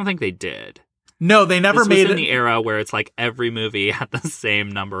 I don't think they did. No, they never this made was in it. the era where it's like every movie had the same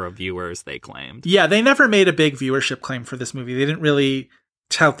number of viewers they claimed. Yeah, they never made a big viewership claim for this movie. They didn't really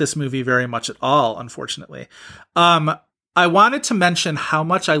tout this movie very much at all, unfortunately. I wanted to mention how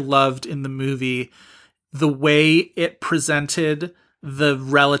much I loved in the movie the way it presented the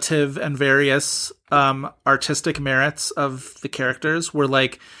relative and various artistic merits of the characters, where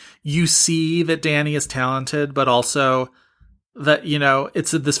like you see that Danny is talented, but also that, you know,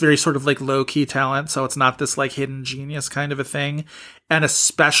 it's this very sort of like low key talent. So it's not this like hidden genius kind of a thing. And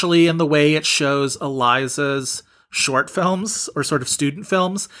especially in the way it shows Eliza's short films or sort of student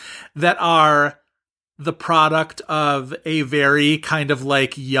films that are the product of a very kind of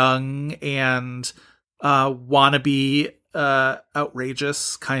like young and wannabe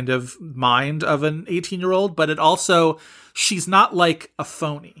outrageous kind of mind of an 18-year-old, but it also, she's not like a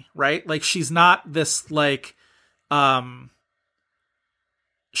phony, right? Like she's not this like,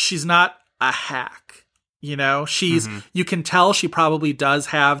 she's not a hack, you know? She's, you can tell she probably does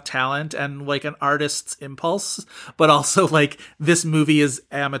have talent and like an artist's impulse, but also like this movie is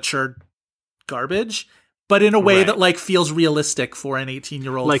amateur garbage, but in a way that like feels realistic for an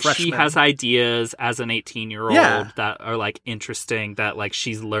 18-year-old like freshman. She has ideas as an 18-year-old that are like interesting, that like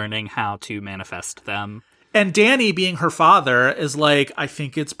she's learning how to manifest them. And Danny, being her father, is like, I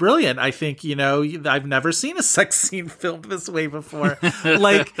think it's brilliant. I think, you know, I've never seen a sex scene filmed this way before.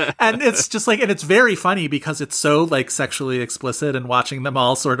 Like, and it's just like, and it's very funny because it's so like sexually explicit, and watching them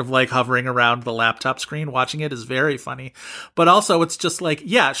all sort of like hovering around the laptop screen, watching it is very funny. But also it's just like,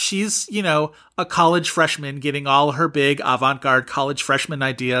 yeah, she's, you know, a college freshman getting all her big avant-garde college freshman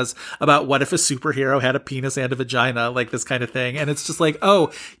ideas about what if a superhero had a penis and a vagina, like this kind of thing. And it's just like,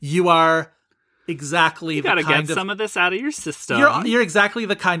 oh, you are exactly you the gotta kind get of, some of this out of your system. You're exactly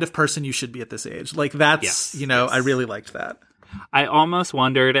the kind of person you should be at this age. Like that's, Yes, you know, yes. I really liked that. I almost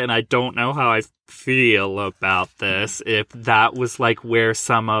wondered, and I don't know how I feel about this, if that was like where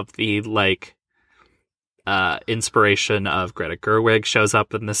some of the like inspiration of Greta Gerwig shows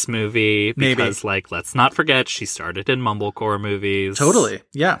up in this movie. Because like, let's not forget, she started in mumblecore movies. Totally.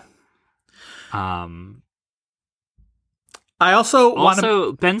 Yeah. I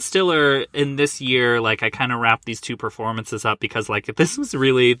also Ben Stiller in this year, like I kind of wrap these two performances up because like this was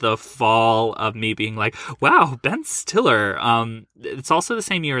really the fall of me being like, wow, Ben Stiller. It's also the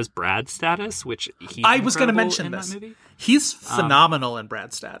same year as Brad Status, which I was going to mention this. He's phenomenal in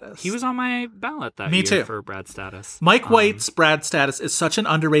Brad Status. He was on my ballot that Me year too. for Brad Status. Mike White's Brad Status is such an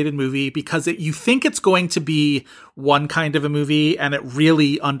underrated movie because you think it's going to be one kind of a movie, and it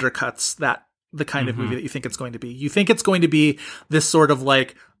really undercuts the kind of movie that you think it's going to be. You think it's going to be this sort of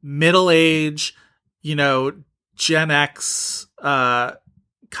like middle age, you know, Gen X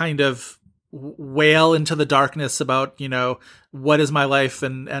kind of wail into the darkness about, you know, what is my life,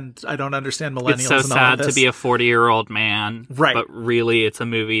 and I don't understand millennials. It's so and all sad of to this. be a 40-year-old man. Right. But really it's a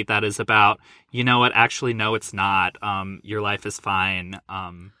movie that is about, you know what, actually no it's not. Your life is fine.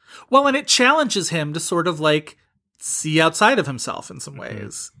 Well, and it challenges him to sort of like see outside of himself in some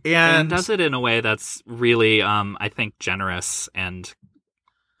ways. And does it in a way that's really, I think, generous and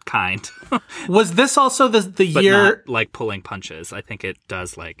kind. was this also the but year... not, like, pulling punches. I think it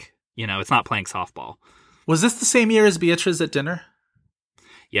does, like, you know, it's not playing softball. Was this the same year as Beatriz at Dinner?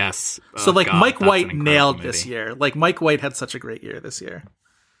 Yes. So, Oh, like, God, Mike that's an White incredible nailed movie. this year. Like, Mike White had such a great year this year.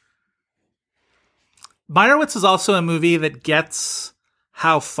 Meyerowitz is also a movie that gets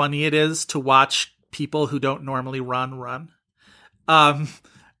how funny it is to watch people who don't normally run.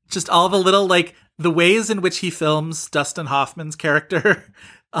 Just all the little, like, the ways in which he films Dustin Hoffman's character,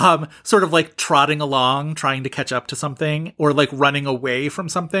 sort of like trotting along, trying to catch up to something, or like running away from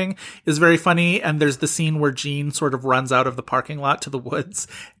something is very funny. And there's the scene where Jean sort of runs out of the parking lot to the woods.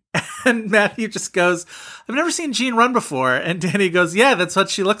 And Matthew just goes, I've never seen Jean run before. And Danny goes, yeah, that's what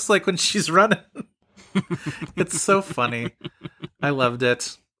she looks like when she's running. It's so funny. I loved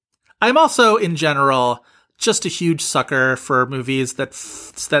it. I'm also, in general, just a huge sucker for movies that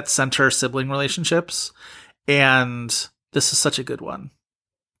center sibling relationships. And this is such a good one.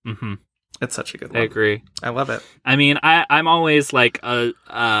 Mm-hmm. It's such a good one. I agree. I love it. I mean, I'm always like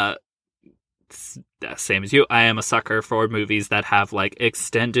same as you. I am a sucker for movies that have like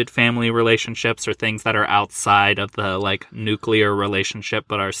extended family relationships or things that are outside of the like nuclear relationship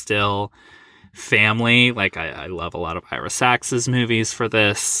but are still family. Like I love a lot of Ira Sachs's movies for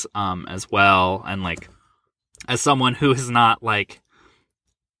this as well. And like as someone who is not like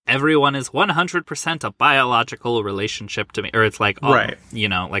everyone is 100% a biological relationship to me, or it's like, right. You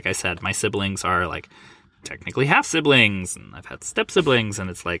know, like I said, my siblings are like technically half siblings, and I've had step siblings, and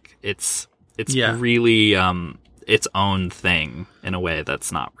it's like it's really its own thing in a way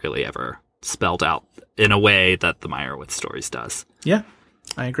that's not really ever spelled out in a way that the Meyerowitz stories does. Yeah,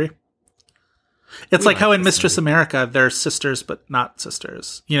 I agree. It's like how in Mistress America, they're sisters but not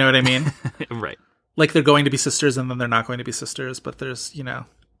sisters. You know what I mean? Right. Like they're going to be sisters and then they're not going to be sisters, but there's, you know,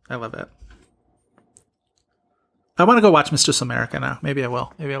 I love it. I want to go watch Mistress America now. Maybe I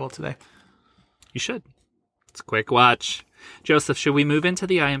will. Maybe I will today. You should. It's a quick watch. Joseph, should we move into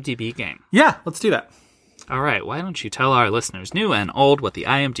the IMDb game? Yeah, let's do that. All right, why don't you tell our listeners, new and old, what the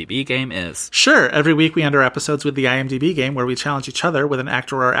IMDb game is? Sure. Every week we end our episodes with the IMDb game, where we challenge each other with an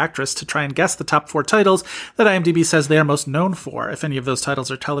actor or actress to try and guess the top 4 titles that IMDb says they are most known for. If any of those titles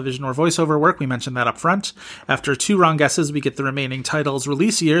are television or voiceover work, we mention that up front. After 2 wrong guesses, we get the remaining titles'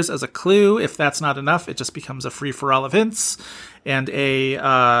 release years as a clue. If that's not enough, it just becomes a free-for-all of hints and a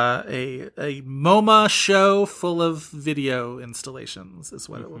MoMA show full of video installations is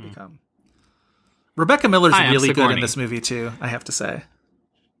what it will become. Rebecca Miller's really good in this movie, too, I have to say.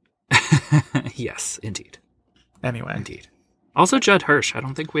 Yes, indeed. Anyway. Indeed. Also Judd Hirsch. I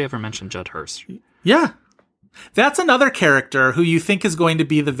don't think we ever mentioned Judd Hirsch. Yeah. That's another character who you think is going to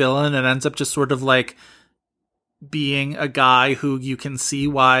be the villain and ends up just sort of like being a guy who you can see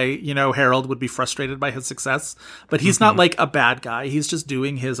why, you know, Harold would be frustrated by his success. But he's not like a bad guy. He's just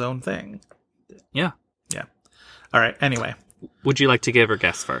doing his own thing. Yeah. Yeah. All right. Anyway. Would you like to give or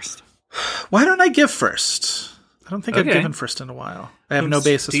guess first? Why don't I give first? I don't think I've given first in a while. I have no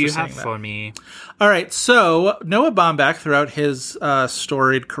basis for saying that. Do you have for me? All right, so Noah Baumbach, throughout his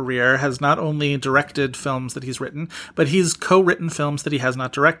storied career, has not only directed films that he's written, but he's co-written films that he has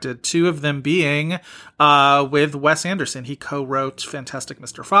not directed, 2 of them being with Wes Anderson. He co-wrote Fantastic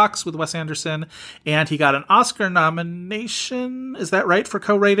Mr. Fox with Wes Anderson, and he got an Oscar nomination, is that right, for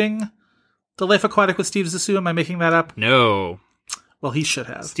co-writing The Life Aquatic with Steve Zissou? Am I making that up? No. Well, he should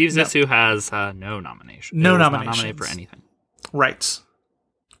have. Steve Zissou has no nomination. No nominations. nominations. Not nominated for anything. Right.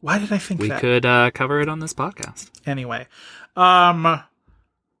 Why did I think that? We could cover it on this podcast. Anyway.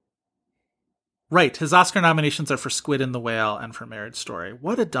 Right. His Oscar nominations are for Squid and the Whale and for Marriage Story.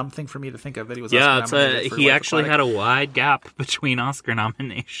 What a dumb thing for me to think of that he was Oscar nominated for he Life actually Aquatic. had a wide gap between Oscar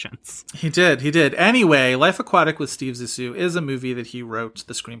nominations. He did. Anyway, Life Aquatic with Steve Zissou is a movie that he wrote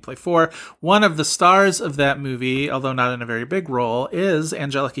the screenplay for. One of the stars of that movie, although not in a very big role, is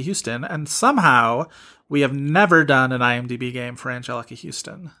Angelica Houston, and somehow we have never done an IMDb game for Angelica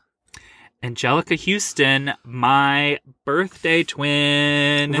Houston. Angelica Houston, my birthday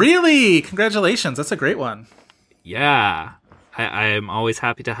twin. Really? Congratulations. That's a great one. Yeah. I'm always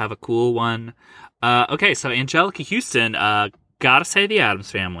happy to have a cool one. Okay, so Angelica Houston, gotta say The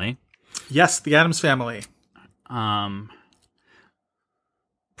Addams Family. Yes, The Addams Family.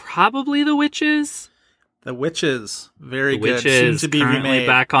 Probably The Witches. The Witches. Very The good. Witches, Soon to be currently remade.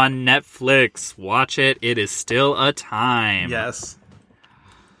 back on Netflix. Watch it. It is still a time. Yes.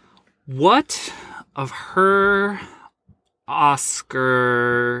 What of her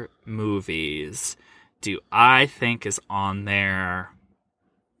Oscar movies do I think is on there?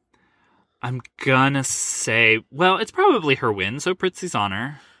 I'm gonna say, well, it's probably her win, so Prizzi's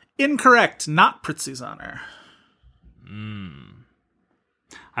Honor. Incorrect. Not Prizzi's Honor.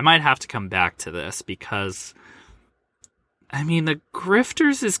 I might have to come back to this because I mean, The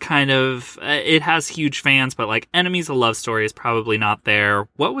Grifters is kind of... it has huge fans, but, like, Enemies, a Love Story is probably not there.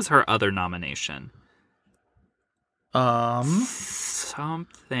 What was her other nomination?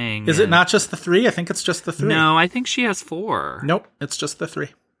 Something. Is it not just the 3? I think it's just the 3. No, I think she has 4. Nope, it's just the 3.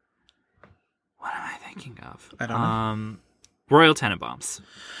 What am I thinking of? I don't know. Royal Tenenbaums.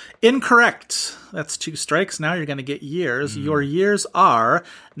 Incorrect. That's 2 strikes. Now you're going to get years. Your years are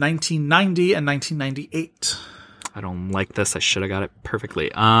 1990 and 1998. I don't like this. I should have got it perfectly.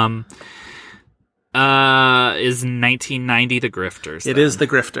 Is 1990 The Grifters? It is The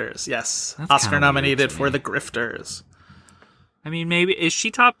Grifters, yes. That's Oscar kinda nominated weird to for me. The Grifters. I mean, maybe... Is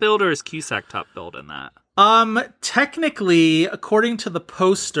she top billed or is Cusack top billed in that? Technically, according to the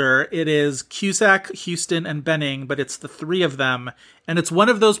poster, it is Cusack, Houston, and Benning, but it's the 3 of them. And it's one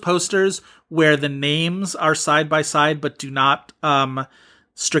of those posters where the names are side by side, but do not,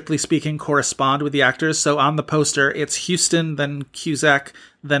 strictly speaking, correspond with the actors. So on the poster, it's Houston, then Cusack,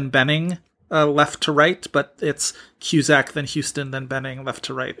 then Benning, left to right, but it's Cusack, then Houston, then Benning, left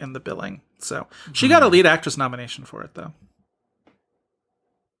to right in the billing. So she got a lead actress nomination for it, though.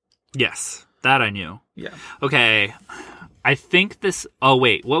 Yes, that I knew. Yeah. Okay, I think this... Oh,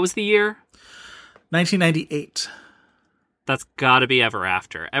 wait, what was the year? 1998. That's gotta be Ever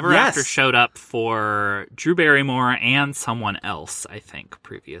After. Ever Yes. After showed up for Drew Barrymore and someone else, I think,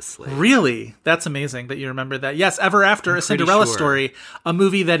 previously. Really? That's amazing that you remember that. Yes, Ever After, I'm a pretty Cinderella sure. story, a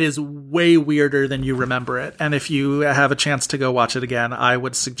movie that is way weirder than you remember it. And if you have a chance to go watch it again, I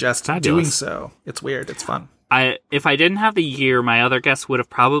would suggest Fabulous. doing so. It's weird. It's fun. If I didn't have the year, my other guess would have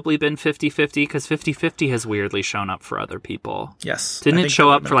probably been 50-50, because 50-50 has weirdly shown up for other people. Yes. Didn't I it think show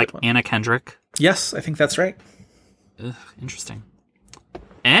that up would've for, been a like, good one. Anna Kendrick? Yes, I think that's right. Ugh, interesting.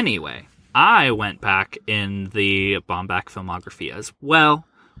 Anyway, I went back in the Baumbach filmography as well.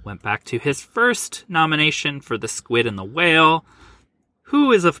 Went back to his first nomination for The Squid and the Whale,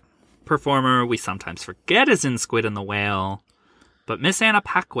 who is a performer we sometimes forget is in Squid and the Whale, but Miss Anna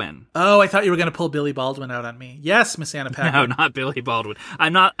Paquin. Oh, I thought you were going to pull Billy Baldwin out on me. Yes, Miss Anna Paquin. No, not Billy Baldwin.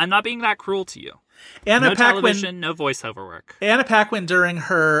 I'm not being that cruel to you. Anna No Paquin. television, no voiceover work. Anna Paquin during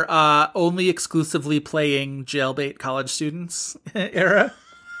her only exclusively playing jailbait college students era.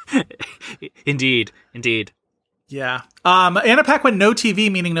 Indeed. Yeah. Anna Paquin, no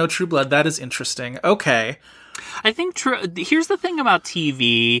TV, meaning no True Blood. That is interesting. Okay. I think here's the thing about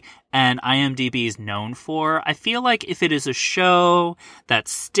TV and IMDb is known for. I feel like if it is a show that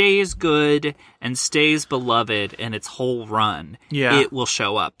stays good and stays beloved in its whole run, Yeah. it will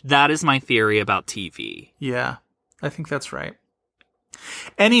show up. That is my theory about TV. Yeah, I think that's right.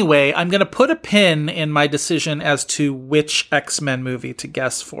 Anyway, I'm going to put a pin in my decision as to which X-Men movie to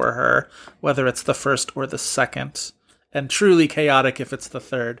guess for her, whether it's the first or the second, and truly chaotic if it's the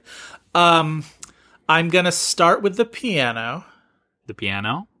third. I'm going to start with the piano. The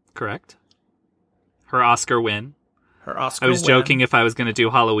piano, correct? Her Oscar win. Her Oscar I was win. joking if I was going to do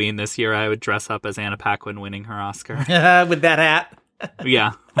Halloween this year, I would dress up as Anna Paquin winning her Oscar. With that hat.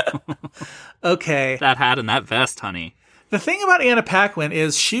 Yeah. Okay. That hat and that vest, honey. The thing about Anna Paquin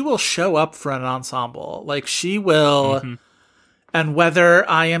is she will show up for an ensemble. Like, she will, and whether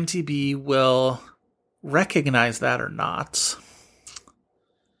IMDb will recognize that or not,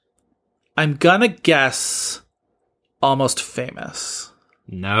 I'm gonna guess Almost Famous.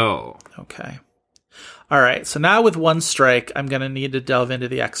 No. Okay. All right, so now with one strike, I'm gonna need to delve into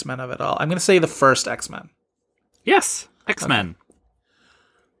the X-Men of it all. I'm gonna say the first X-Men. Yes, X-Men.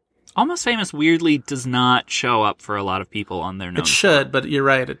 Almost Famous weirdly does not show up for a lot of people on their known. It should, but you're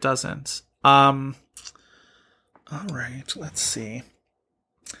right, it doesn't. All right, let's see.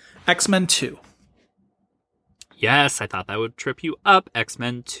 X-Men 2. Yes, I thought that would trip you up.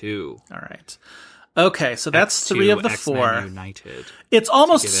 X-Men 2. All right. Okay, so that's X2, 3 of the X-Men 4. United. It's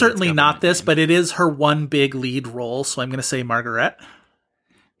almost give it its certainly not government this, name. but it is her one big lead role, so I'm going to say Margaret.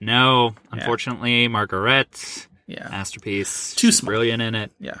 No, unfortunately, Margaret. Yeah. Masterpiece. Too She's small. brilliant in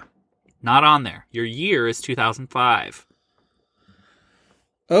it. Yeah. Not on there. Your year is 2005.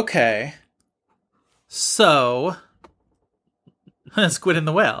 Okay. So, Squid and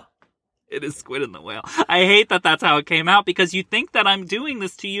the Whale. It is Squid and the Whale. I hate that that's how it came out because you think that I'm doing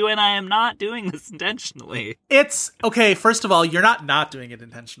this to you and I am not doing this intentionally. It's, okay, first of all, you're not doing it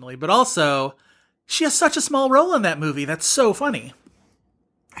intentionally, but also, she has such a small role in that movie. That's so funny.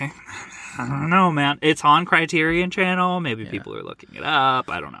 I don't know, man. It's on Criterion Channel. Maybe people are looking it up.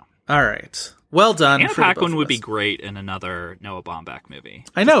 I don't know. All right. Well done. Anna for the both Paquin of would be us. great in another Noah Baumbach movie.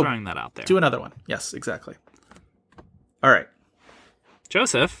 I know. Just throwing that out there. Do another one. Yes, exactly. All right.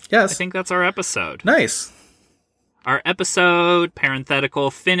 Joseph, Yes. I think that's our episode. Nice. our episode,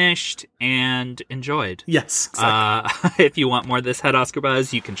 parenthetical, finished and enjoyed. Yes, exactly. If you want more This Had Oscar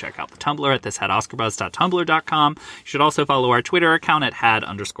Buzz, you can check out the Tumblr at thishadoscarbuzz.tumblr.com. You should also follow our Twitter account at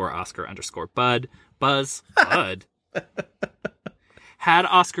had_Oscar_Bud. Bud? Had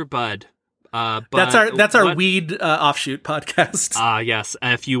Oscar Bud. That's our weed offshoot podcast. Yes.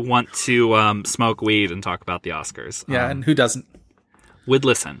 If you want to smoke weed and talk about the Oscars. Yeah, and who doesn't? Would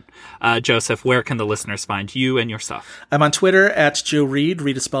listen. Joseph, where can the listeners find you and your stuff? I'm on Twitter at Joe Reed.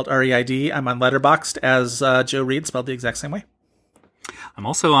 Reed is spelled R-E-I-D. I'm on Letterboxd as Joe Reed, spelled the exact same way. I'm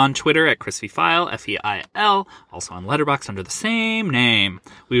also on Twitter at CrispyFile, F-E-I-L, also on Letterboxd under the same name.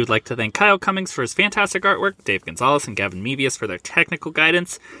 We would like to thank Kyle Cummings for his fantastic artwork, Dave Gonzalez and Gavin Mevius for their technical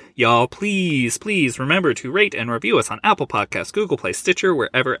guidance. Y'all, please remember to rate and review us on Apple Podcasts, Google Play, Stitcher,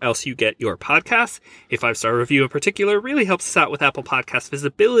 wherever else you get your podcasts. A 5-star review in particular really helps us out with Apple Podcast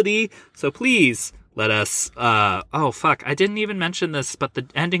visibility, so please let us, I didn't even mention this, but the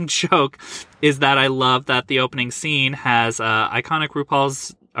ending joke is that I love that the opening scene has iconic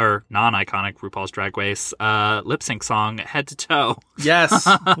RuPaul's, or non-iconic RuPaul's Drag Race lip sync song, Head to Toe. Yes,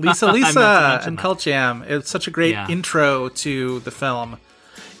 Lisa and Cult Jam. It's such a great intro to the film.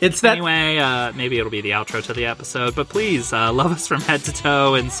 Anyway, maybe it'll be the outro to the episode, but please love us from head to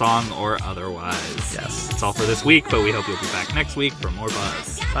toe in song or otherwise. Yes. That's all for this week, but we hope you'll be back next week for more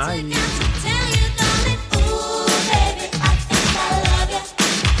buzz. Bye.